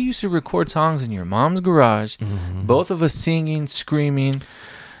 Dude, we used to record songs in your mom's garage, both of us singing, screaming.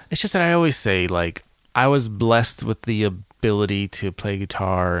 It's just that I always say, like, I was blessed with the ability to play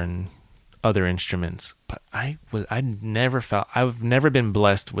guitar and other instruments, but I've never been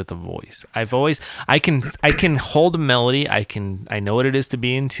blessed with a voice. I can hold a melody. I know what it is to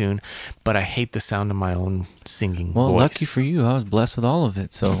be in tune, but I hate the sound of my own singing Well, voice. lucky for you, I was blessed with all of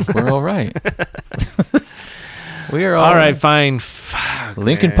it, so we're all right. We are All right, fine. Fuck,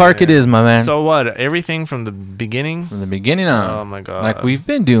 Lincoln man. Park it is, my man. So what? Everything from the beginning? From the beginning on. Oh my god. Like we've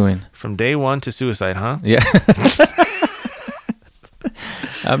been doing. From day one to suicide, huh? Yeah.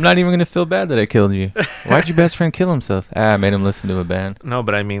 I'm not even going to feel bad that I killed you. Why'd your best friend kill himself? I made him listen to a band. No,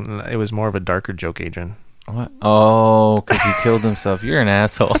 but I mean, it was more of a darker joke, Adrian. What? Oh, because he killed himself. You're an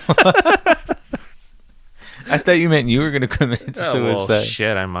asshole. I thought you meant you were going to commit suicide. Well,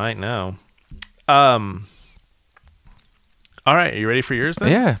 shit, I might know. All right, are you ready for yours then?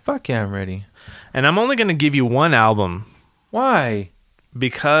 Yeah, fuck yeah, I'm ready. And I'm only going to give you one album Why?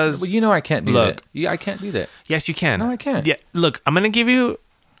 because... Well, you know I can't do Look. that. Yeah, I can't do that. Yes, you can. No, I can't. Yeah, look, I'm going to give you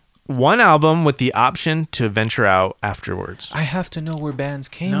one album with the option to venture out afterwards. I have to know where bands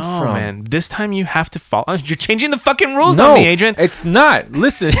came No, from. man. This time you have to follow... You're changing the fucking rules No, on me, Adrian. it's not.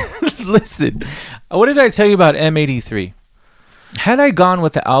 Listen, listen. What did I tell you about M83? Had I gone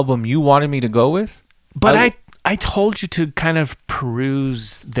with the album you wanted me to go with, But I- I told you to kind of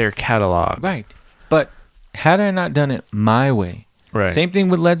peruse their catalog. right. But had I not done it my way, Right. same thing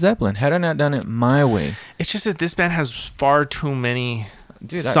with Led Zeppelin. Had I not done it my way, It's just that this band has far too many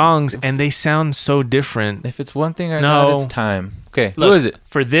dude, songs, and they sound so different. if it's one thing I No. know, it's time. Okay, Look, who is it?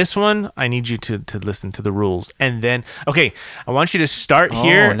 For this one, I need you to listen to the rules. And then, okay, I want you to start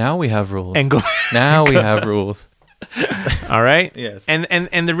here Oh, now we have rules. and go. Now we have rules. All right? Yes.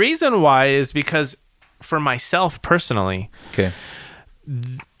 And the reason why is because for myself personally, Okay.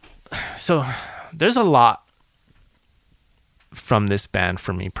 so there's a lot from this band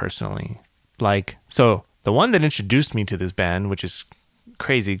for me personally. Like, so the one that introduced me to this band, which is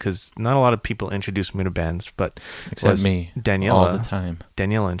crazy because not a lot of people introduced me to bands, but Except was me. Daniela. All the time.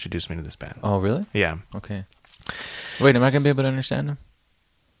 Daniela introduced me to this band. Oh, really? Yeah. Okay. Wait, am I gonna be able to understand them?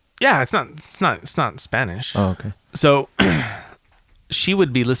 Yeah, it's not Spanish. Oh, okay. So she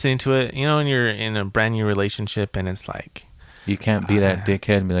would be listening to it, you know, when you're in a brand new relationship and it's like, You can't be that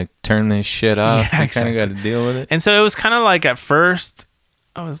dickhead and be like, turn this shit off. Yeah, You kind of got to deal with it. and so it was kind of like at first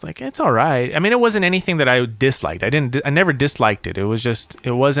I was like, it's all right. I mean, it wasn't anything that I disliked. I never disliked it. It was just,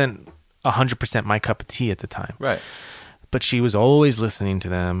 it wasn't 100% my cup of tea at the time. Right. But she was always listening to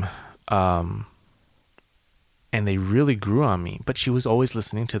them. And they really grew on me, but she was always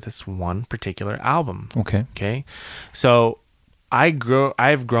listening to this one particular album. Okay. Okay. So I've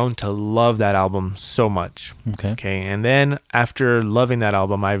grown to love that album so much. Okay. Okay. And then after loving that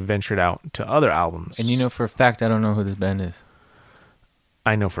album, I ventured out to other albums. And you know for a fact I don't know who this band is.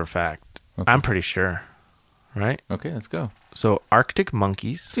 I know for a fact. Okay. I'm pretty sure. Right? Okay, let's go. So Arctic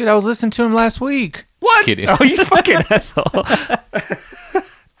Monkeys. Dude, I was listening to him last week. What? Just kidding. Oh, you fucking asshole.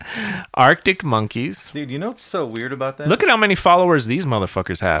 Arctic Monkeys. Dude, you know what's so weird about that? Look at how many followers these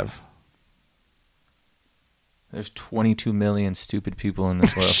motherfuckers have. There's 22 million stupid people in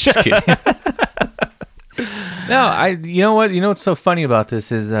this world. Just kidding. No, you know what? You know what's so funny about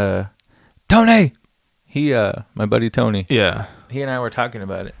this is Tony. He my buddy Tony. Yeah. He and I were talking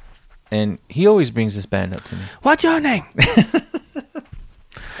about it. And he always brings this band up to me. What's your name?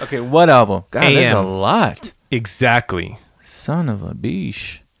 Okay, what album? God, there's a AM. lot. Exactly. Son of a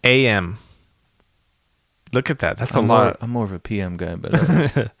beesh. AM. Look at that. That's I'm a more, lot. I'm more of a PM guy,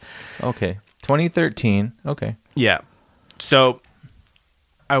 but okay. 2013. Okay. Yeah. So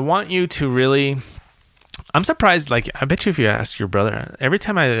I want you to really. I'm surprised. Like, I bet you if you ask your brother, every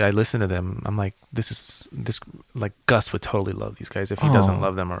time I listen to them, I'm like, this. Like, Gus would totally love these guys if he doesn't Oh.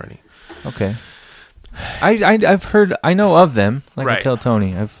 love them already. Okay. I've heard. I know of them. Like I Right. tell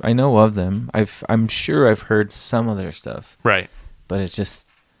Tony, I know of them. I'm sure I've heard some of their stuff, Right. but it's just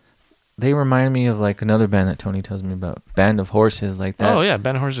they remind me of like another band that Tony tells me about, Band of Horses, like that. Oh yeah,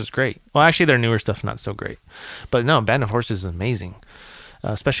 Band of Horses is great. Well, actually, their newer stuff's not so great, but no, Band of Horses is amazing,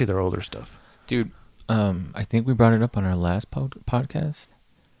 especially their older stuff. Dude. I think we brought it up on our last podcast.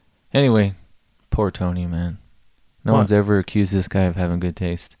 Anyway, poor Tony, man. No What? one's ever accused this guy of having good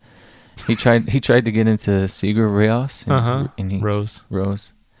taste. He tried to get into Sigur Rós and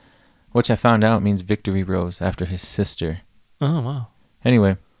Rose, which I found out means Victory Rose after his sister. Oh wow.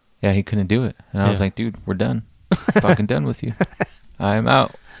 Anyway, yeah, he couldn't do it, and I was Yeah. like, dude, we're done. Fucking done with you. I'm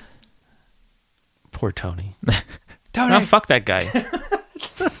out. Poor Tony. Tony. Oh, fuck that guy.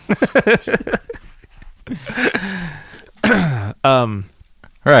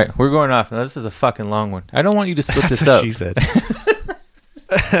 All right, we're going off. Now, this is a fucking long one. I don't want you to split this That's what up. she said.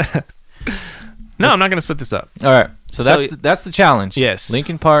 No, I'm not going to split this up. All right, so So- that's the challenge. Yes.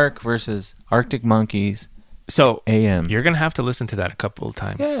 Linkin Park versus Arctic Monkeys. So AM. you're going to have to listen to that a couple of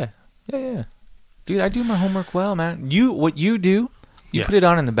times. Yeah. Dude, I do my homework well, man. What you do, you Yeah. put it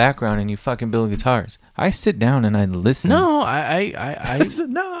on in the background and you fucking build guitars. I sit down and I listen. No, I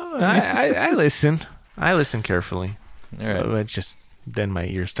No. listen. I listen carefully. All right. But it's just then my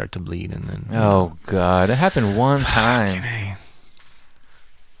ears start to bleed and then. Oh God, it happened one time. Okay.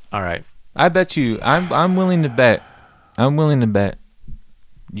 All right. I bet you. I'm willing to bet.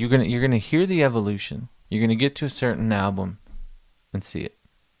 You're gonna hear the evolution. You're gonna get to a certain album, and see it.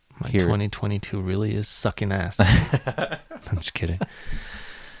 My Hear it. 2022 really is sucking ass. I'm just kidding.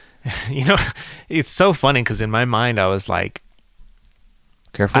 You know, it's so funny because in my mind I was like,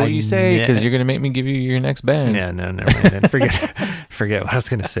 Careful what you say, because you're gonna make me give you your next band. yeah, no, never mind. Then forget what I was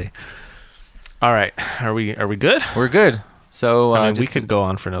gonna say. All right, are we good? We're good. So I mean, we just, could go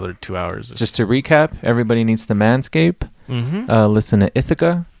on for another 2 hours. just to recap, everybody needs to manscape. Mm-hmm. Listen to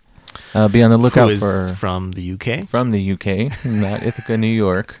Ithaca. Be on the lookout Who is for from the UK? from the UK, not Ithaca, New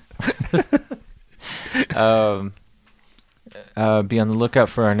York. Be on the lookout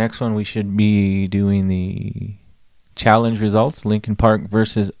for our next one. We should be doing the challenge results: Linkin Park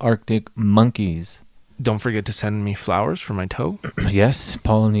versus Arctic Monkeys. Don't forget to send me flowers for my toe. Yes,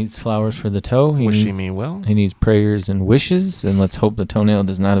 Paul needs flowers for the toe. Wishing me well. He needs prayers and wishes, and let's hope the toenail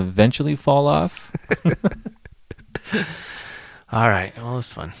does not eventually fall off. All right. Well, it's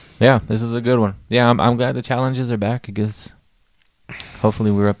fun. Yeah, this is a good one. Yeah, I'm glad the challenges are back. I guess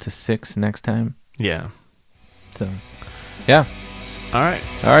hopefully we're up to 6 next time. Yeah. So, yeah. All right.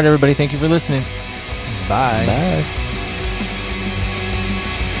 All right, everybody. Thank you for listening. Bye. Bye.